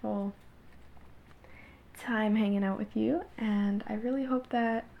 wonderful time hanging out with you, and I really hope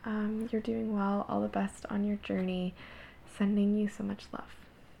that you're doing well. All the best on your journey. Sending you so much love.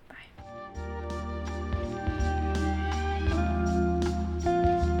 Bye.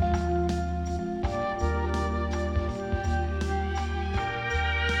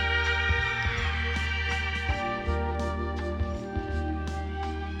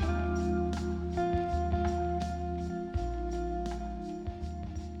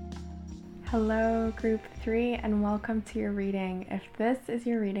 Hello, group 3, and welcome to your reading. If this is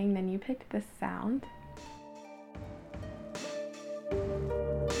your reading, then you picked this sound.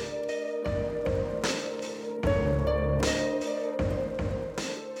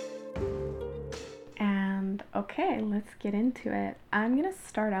 And okay, let's get into it. I'm gonna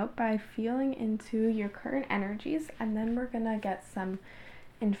start out by feeling into your current energies, and then we're gonna get some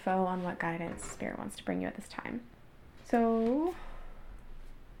info on what guidance Spirit wants to bring you at this time. So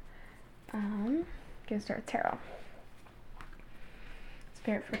gonna start with tarot.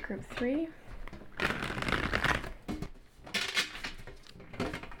 Spirit for group 3.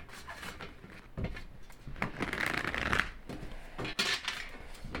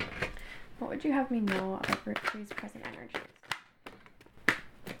 What would you have me know about group 3's present energies?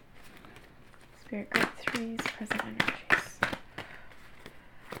 Spirit group 3's present energies.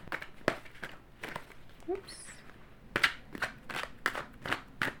 Oops.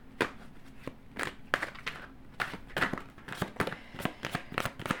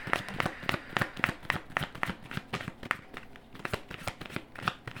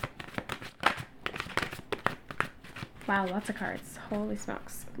 Wow, lots of cards. Holy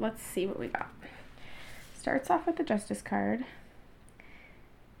smokes. Let's see what we got. Starts off with the Justice card.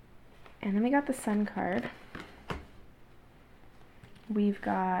 And then we got the Sun card. We've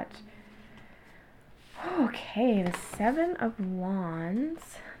got, okay, the 7 of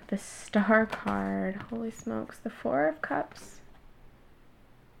Wands, the Star card, holy smokes, the 4 of Cups,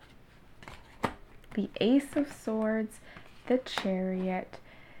 the Ace of Swords, the Chariot,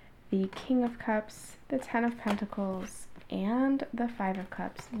 the King of Cups, the 10 of Pentacles, and the 5 of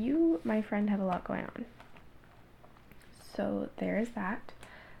Cups. You, my friend, have a lot going on. So there's that.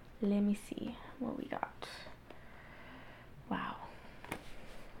 Let me see what we got. Wow.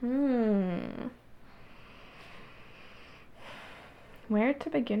 Where to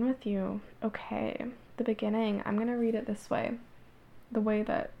begin with you? Okay, the beginning. I'm gonna read it this way. The way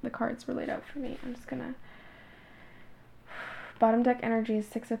that the cards were laid out for me. I'm just gonna... Bottom deck energy is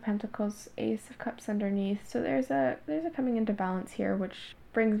 6 of Pentacles, Ace of Cups underneath. So there's a coming into balance here, which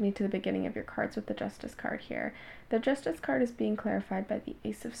brings me to the beginning of your cards with the Justice card here. The Justice card is being clarified by the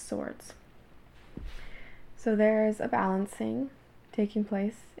Ace of Swords. So there's a balancing taking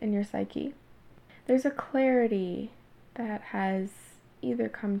place in your psyche. There's a clarity that has either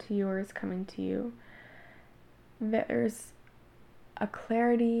come to you or is coming to you. There's a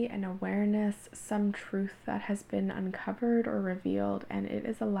clarity and awareness, some truth that has been uncovered or revealed, and it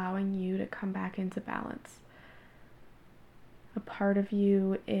is allowing you to come back into balance. A part of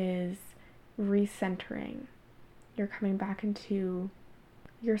you is recentering. You're coming back into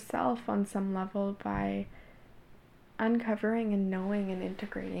yourself on some level by uncovering and knowing and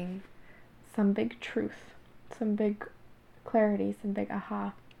integrating some big truth, some big clarity, some big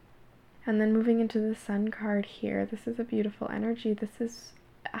aha. And then moving into the Sun card here, this is a beautiful energy. This is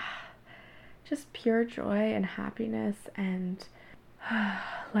just pure joy and happiness and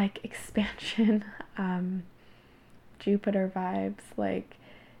like expansion, Jupiter vibes, like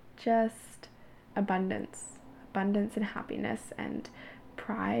just abundance and happiness and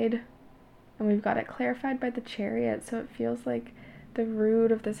pride. And we've got it clarified by the Chariot, so it feels like the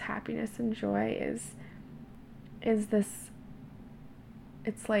root of this happiness and joy is this,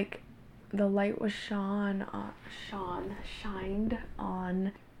 it's like the light was shined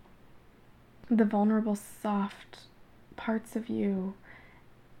on the vulnerable, soft parts of you,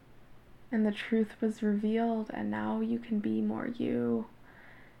 and the truth was revealed, and now you can be more you.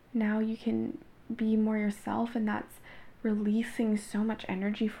 Now you can be more yourself, and that's releasing so much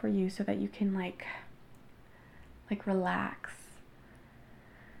energy for you so that you can like relax.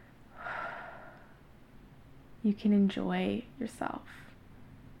 You can enjoy yourself.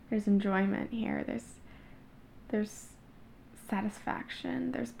 There's enjoyment here. There's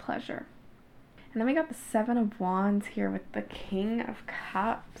satisfaction. There's pleasure. And then we got the 7 of Wands here with the King of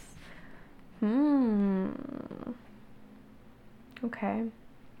Cups. Okay.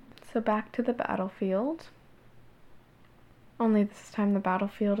 So back to the battlefield. Only this time the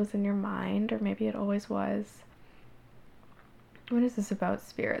battlefield is in your mind, or maybe it always was. What is this about,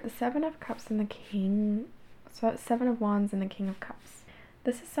 Spirit? The 7 of Cups and the King... So 7 of Wands and the King of Cups.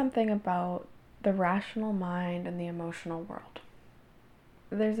 This is something about the rational mind and the emotional world.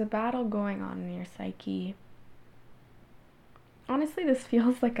 There's a battle going on in your psyche. Honestly, this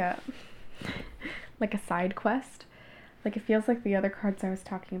feels like a side quest. Like, it feels like the other cards I was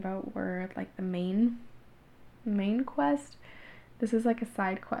talking about were like the main quest. This is like a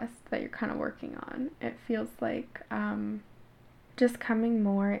side quest that you're kind of working on. It feels like just coming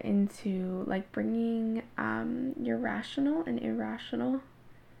more into like bringing your rational and irrational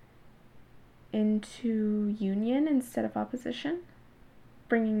into union instead of opposition,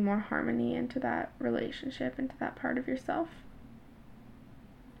 bringing more harmony into that relationship, into that part of yourself.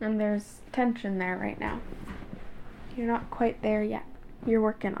 And there's tension there right now. You're not quite there yet. You're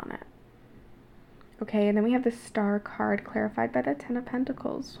working on it. Okay, and then we have the Star card clarified by the Ten of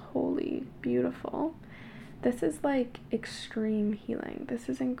Pentacles. Holy, beautiful. This is like extreme healing. This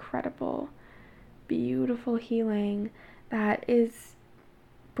is incredible, beautiful healing that is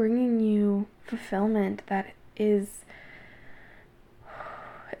bringing you fulfillment. That is,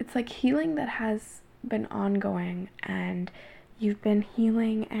 it's like healing that has been ongoing, and you've been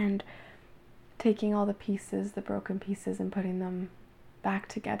healing and taking all the pieces, the broken pieces, and putting them back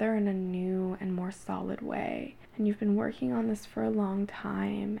together in a new and more solid way. And you've been working on this for a long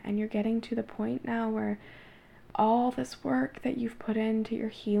time, and you're getting to the point now where all this work that you've put into your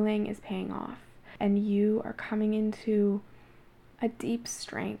healing is paying off, and you are coming into a deep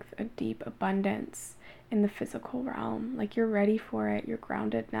strength, a deep abundance in the physical realm. Like, you're ready for it. You're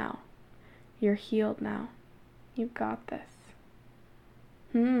grounded now. You're healed now. You've got this.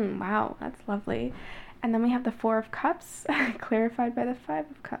 Wow, that's lovely. And then we have the Four of Cups clarified by the Five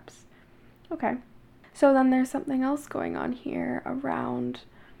of Cups. Okay. So then there's something else going on here around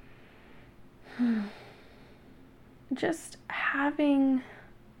just having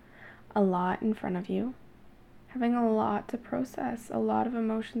a lot in front of you, having a lot to process, a lot of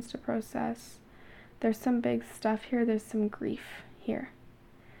emotions to process. There's some big stuff here. There's some grief here.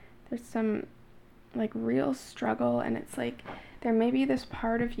 There's some like real struggle, and it's like there may be this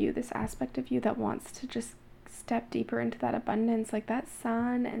part of you, this aspect of you that wants to just step deeper into that abundance. Like, that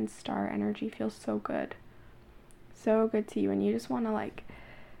Sun and Star energy feels so good to you, and you just want to, like,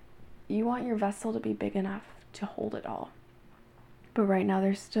 you want your vessel to be big enough to hold it all. But right now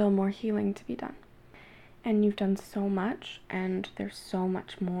there's still more healing to be done, and you've done so much, and there's so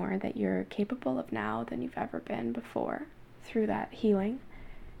much more that you're capable of now than you've ever been before through that healing.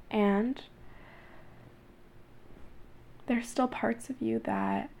 And there's still parts of you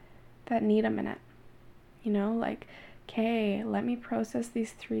that need a minute, you know, like, okay, let me process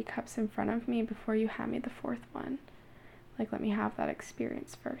these 3 cups in front of me before you hand me the 4th one. Like, let me have that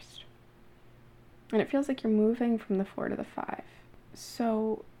experience first. And it feels like you're moving from the 4 to the 5.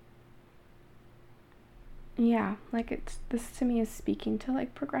 So yeah, like, this to me is speaking to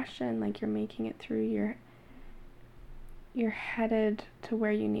like progression. Like, you're making it through, you're headed to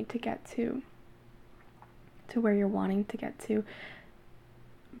where you need to get to where you're wanting to get to.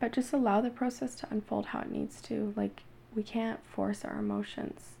 But just allow the process to unfold how it needs to. Like, we can't force our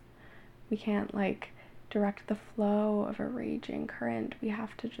emotions. We can't like direct the flow of a raging current. We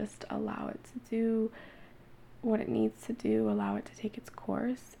have to just allow it to do what it needs to do, allow it to take its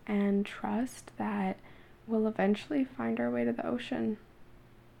course, and trust that we'll eventually find our way to the ocean.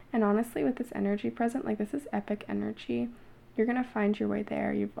 And honestly, with this energy present, like, this is epic energy. You're gonna find your way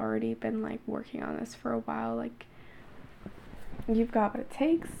there. You've already been like working on this for a while. Like, you've got what it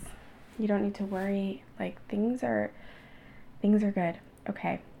takes. You don't need to worry. Like, things are good.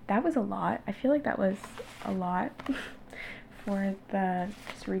 Okay, that was a lot. I feel like that was a lot for the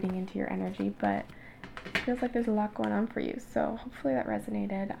just reading into your energy, but it feels like there's a lot going on for you. So hopefully that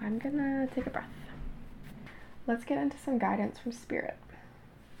resonated. I'm gonna take a breath. Let's get into some guidance from Spirit.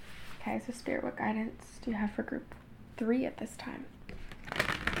 Okay, so Spirit, what guidance do you have for group 3 at this time?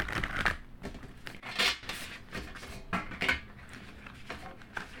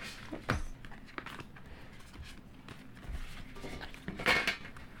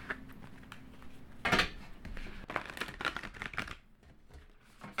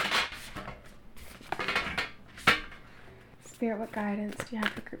 Spirit, what guidance do you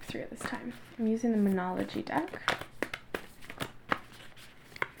have for group 3 at this time? I'm using the Monology deck.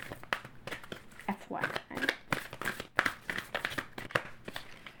 FYI.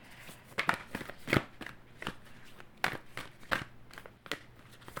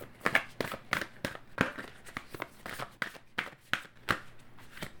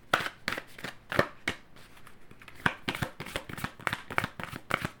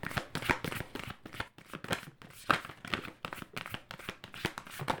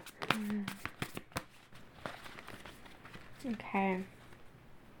 Okay.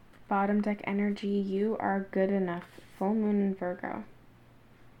 Bottom deck energy, you are good enough. Full moon in Virgo.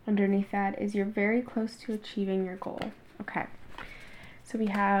 Underneath that is you're very close to achieving your goal. Okay. So we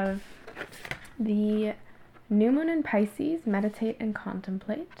have the new moon in Pisces, meditate and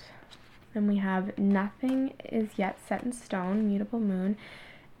contemplate. Then we have nothing is yet set in stone, mutable moon.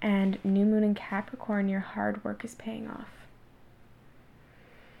 And new moon in Capricorn, your hard work is paying off.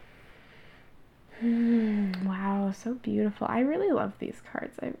 Wow, so beautiful. I really love these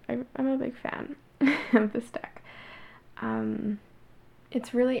cards. I'm a big fan of this deck.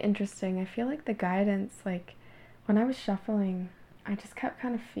 It's really interesting. I feel like the guidance, like when I was shuffling, I just kept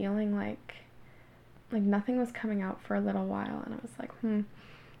kind of feeling like nothing was coming out for a little while, and I was like, And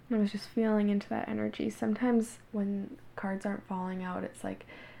I was just feeling into that energy. Sometimes when cards aren't falling out, it's like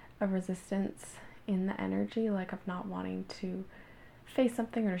a resistance in the energy, like of not wanting to face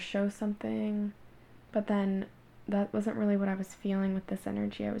something or to show something. But then that wasn't really what I was feeling with this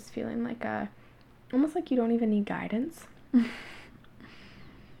energy. I was feeling like almost like you don't even need guidance.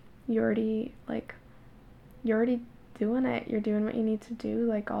 You're already doing it. You're doing what you need to do.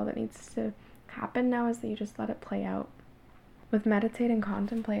 Like all that needs to happen now is that you just let it play out. With meditate and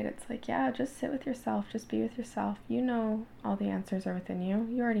contemplate, it's like, yeah, just sit with yourself. Just be with yourself. You know all the answers are within you.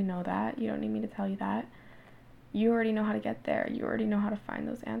 You already know that. You don't need me to tell you that. You already know how to get there. You already know how to find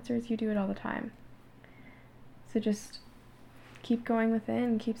those answers. You do it all the time. So just keep going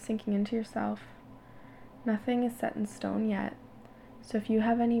within, keep sinking into yourself. Nothing is set in stone yet. So if you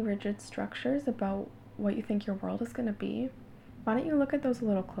have any rigid structures about what you think your world is going to be, why don't you look at those a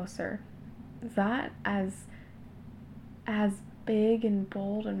little closer? Is that as big and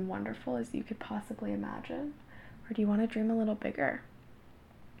bold and wonderful as you could possibly imagine? Or do you want to dream a little bigger?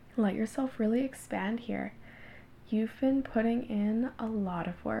 Let yourself really expand here. You've been putting in a lot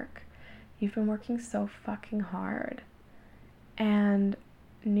of work. You've been working so fucking hard. And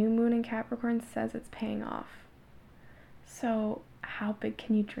new moon in Capricorn says it's paying off. So how big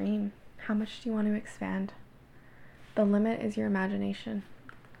can you dream? How much do you want to expand? The limit is your imagination.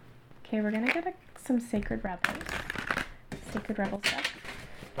 Okay, we're going to get some Sacred Rebels. Sacred Rebels deck.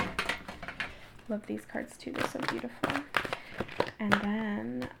 Love these cards too. They're so beautiful. And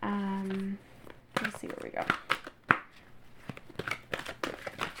then, let's see where we go.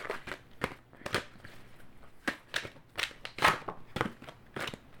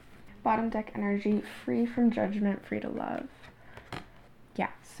 Bottom deck energy, free from judgment, free to love. Yeah,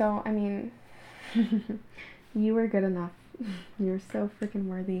 so, I mean, you were good enough. You're so freaking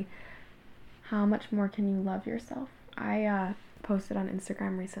worthy. How much more can you love yourself? I posted on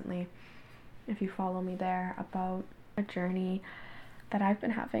Instagram recently, if you follow me there, about a journey that I've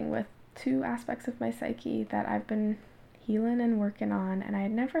been having with two aspects of my psyche that I've been healing and working on, and I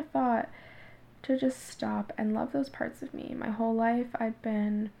had never thought to just stop and love those parts of me. My whole life I'd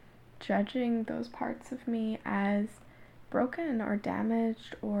been judging those parts of me as broken or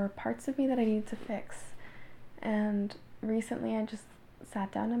damaged or parts of me that I need to fix. And recently I just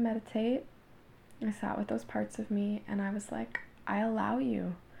sat down to meditate. I sat with those parts of me and I was like, I allow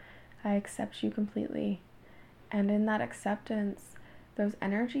you. I accept you completely. And in that acceptance, those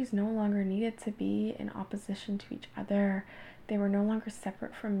energies no longer needed to be in opposition to each other. They were no longer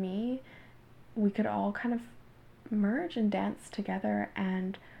separate from me. We could all kind of merge and dance together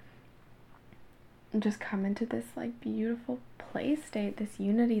and just come into this like beautiful play state, this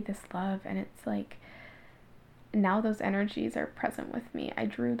unity, this love. And it's like now those energies are present with me. I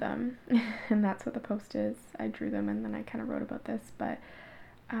drew them and that's what the post is. I drew them and then I kind of wrote about this, but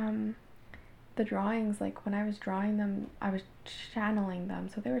the drawings, like when I was drawing them, I was channeling them,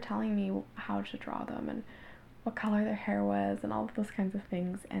 so they were telling me how to draw them and what color their hair was and all of those kinds of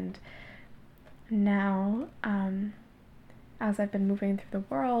things. And now as I've been moving through the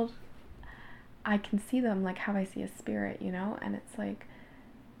world, I can see them like how I see a spirit, you know? And it's like,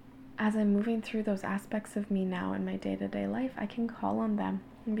 as I'm moving through those aspects of me now in my day-to-day life, I can call on them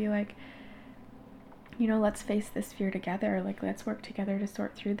and be like, you know, let's face this fear together. Like, let's work together to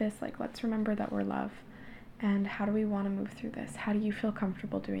sort through this. Like, let's remember that we're love. And how do we want to move through this? How do you feel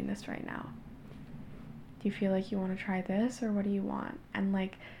comfortable doing this right now? Do you feel like you want to try this, or what do you want? And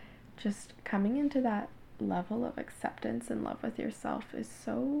like, just coming into that level of acceptance and love with yourself is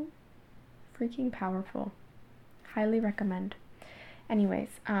so freaking powerful. Highly recommend. Anyways,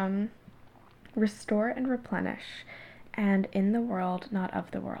 restore and replenish, and in the world, not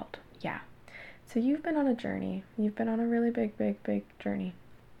of the world. Yeah. So you've been on a journey. You've been on a really big journey.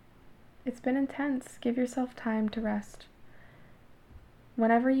 It's been intense. Give yourself time to rest.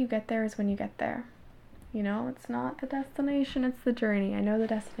 Whenever you get there is when you get there. You know, it's not the destination, it's the journey. I know the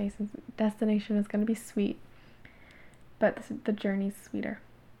destination is going to be sweet, but the journey's sweeter.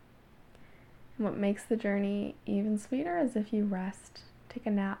 What makes the journey even sweeter is if you rest, take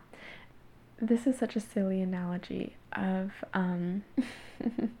a nap. This is such a silly analogy of,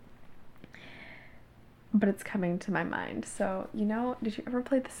 but it's coming to my mind. So, did you ever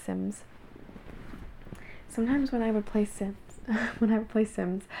play The Sims? Sometimes when I would play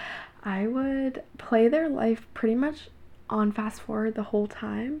Sims, I would play their life pretty much on fast forward the whole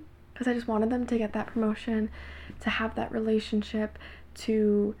time because I just wanted them to get that promotion, to have that relationship,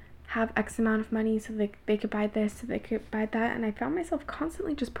 to have X amount of money so they could buy this, so they could buy that. And I found myself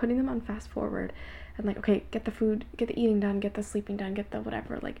constantly just putting them on fast forward and like, okay, get the food, get the eating done, get the sleeping done, get the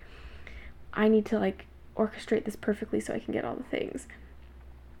whatever. Like, I need to like orchestrate this perfectly so I can get all the things.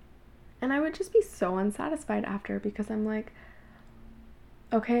 And I would just be so unsatisfied after because I'm like,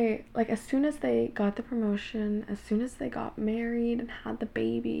 okay, like as soon as they got the promotion, as soon as they got married and had the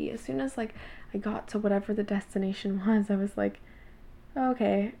baby, as soon as like I got to whatever the destination was, I was like,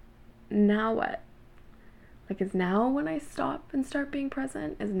 okay, now what? Like, is now when I stop and start being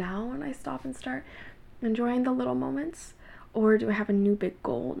present? Is now when I stop and start enjoying the little moments? Or do I have a new big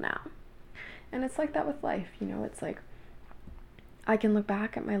goal now? And it's like that with life, it's like I can look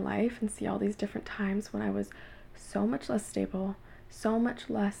back at my life and see all these different times when I was so much less stable, so much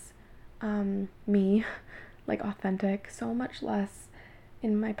less me, like authentic, so much less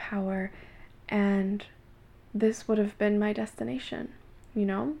in my power, and this would have been my destination,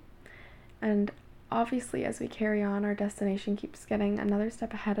 And obviously as we carry on, our destination keeps getting another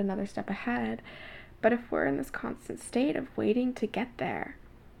step ahead, but if we're in this constant state of waiting to get there,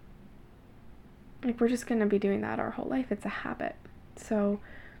 like we're just going to be doing that our whole life. It's a habit. So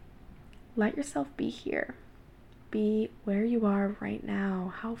let yourself be here. Be where you are right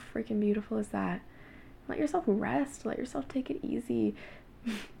now. How freaking beautiful is that? Let yourself rest. Let yourself take it easy.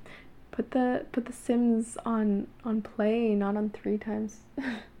 Put the Sims on play, not on 3 times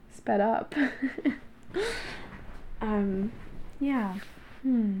sped up. Yeah.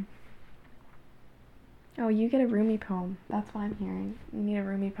 Oh, you get a Rumi poem. That's what I'm hearing. You need a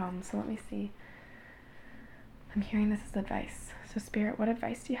Rumi poem, so let me see. I'm hearing this as advice. So Spirit, what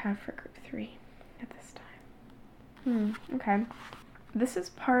advice do you have for group 3 at this time? Okay. This is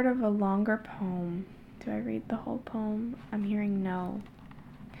part of a longer poem. Do I read the whole poem? I'm hearing no.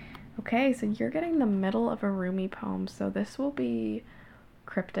 Okay, so you're getting the middle of a Rumi poem, so this will be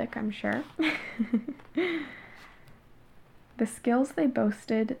cryptic, I'm sure. The skills they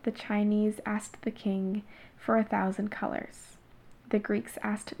boasted, the Chinese asked the king for 1,000 colors. The Greeks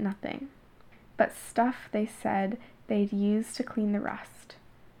asked nothing, but stuff they said they'd use to clean the rust.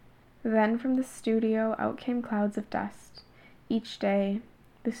 Then from the studio out came clouds of dust. Each day,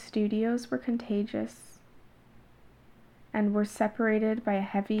 the studios were contagious and were separated by a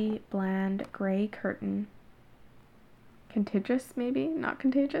heavy, bland, gray curtain. Contagious, maybe? Not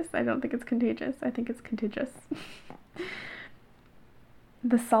contagious? I don't think it's contagious. I think it's contagious.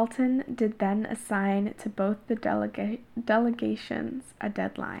 The Sultan did then assign to both the delegations a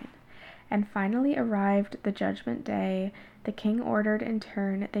deadline, and finally arrived the judgment day. The king ordered in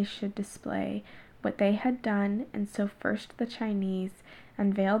turn they should display what they had done, and so first the Chinese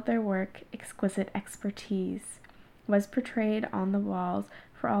unveiled their work. Exquisite expertise was portrayed on the walls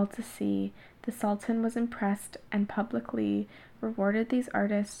for all to see. The Sultan was impressed and publicly rewarded these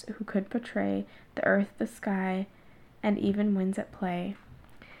artists who could portray the earth, the sky, and even winds at play.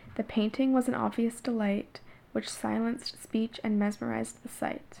 The painting was an obvious delight, which silenced speech and mesmerized the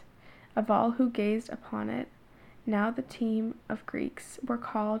sight of all who gazed upon it. Now the team of Greeks were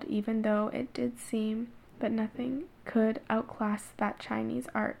called, even though it did seem that nothing could outclass that Chinese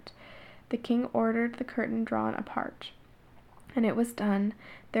art. The king ordered the curtain drawn apart, and it was done.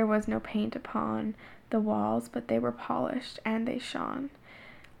 There was no paint upon the walls, but they were polished, and they shone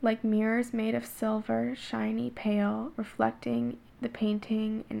like mirrors made of silver, shiny, pale, reflecting the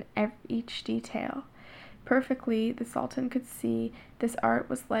painting in each detail. Perfectly, the Sultan could see this art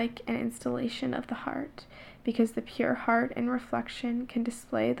was like an installation of the heart, because the pure heart in reflection can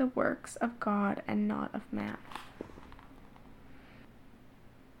display the works of God and not of man.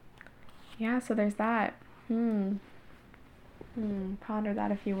 Yeah, so there's that. Ponder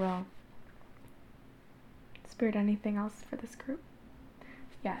that if you will. Spirit, anything else for this group?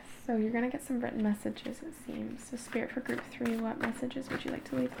 Yes, so you're going to get some written messages, it seems. So Spirit, for group 3, what messages would you like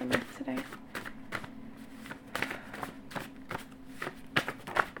to leave them with today?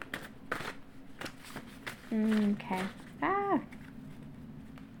 Okay.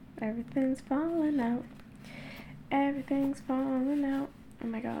 Everything's falling out. Everything's falling out. Oh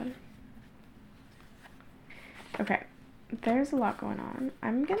my god. Okay. There's a lot going on.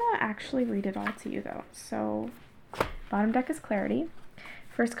 I'm gonna actually read it all to you though. So, bottom deck is clarity.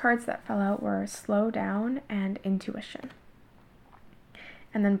 first cards that fell out were slow down and intuition.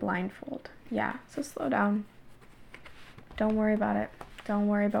 And then blindfold. Yeah, so slow down. Don't worry about it. Don't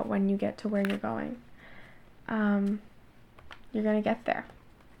worry about when you get to where you're going. You're going to get there.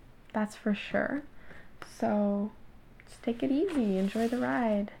 That's for sure. So just take it easy. Enjoy the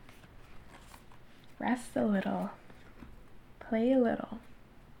ride. Rest a little. Play a little.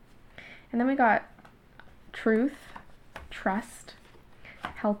 And then we got truth, trust,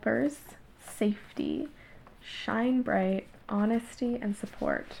 helpers, safety, shine bright, honesty, and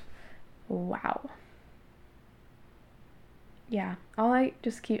support. Wow. Yeah, all I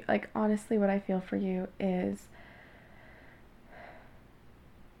just keep, like, honestly, what I feel for you is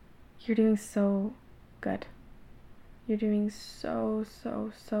you're doing so good. You're doing so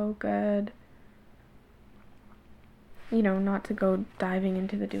good. You know, not to go diving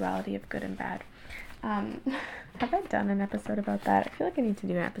into the duality of good and bad. Have I done an episode about that? I feel like I need to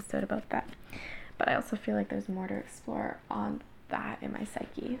do an episode about that. But I also feel like there's more to explore on that in my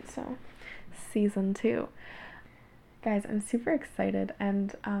psyche. So, season 2. Guys, I'm super excited,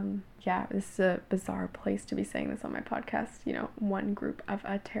 and yeah, this is a bizarre place to be saying this on my podcast, you know, one group of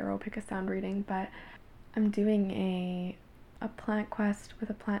a tarot pick a sound reading, but I'm doing a plant quest with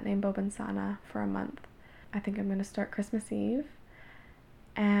a plant named Bobansana for a month. I think I'm going to start Christmas Eve,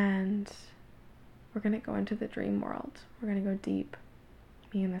 and we're going to go into the dream world. We're going to go deep,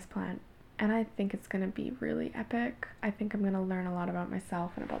 me and this plant, and I think it's going to be really epic. I think I'm going to learn a lot about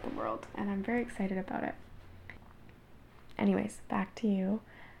myself and about the world, and I'm very excited about it. Anyways, back to you.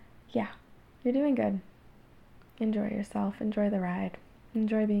 Yeah, you're doing good. Enjoy yourself. Enjoy the ride.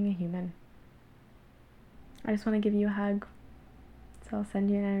 Enjoy being a human. I just want to give you a hug. So I'll send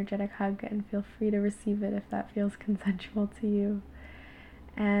you an energetic hug, and feel free to receive it if that feels consensual to you.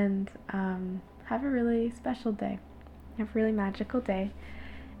 And have a really special day. Have a really magical day.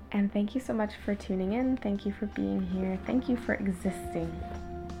 And thank you so much for tuning in. Thank you for being here. Thank you for existing.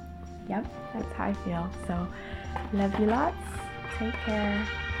 Yep, that's how I feel. So, love you lots. Take care.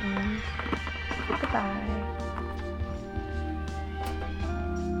 And goodbye.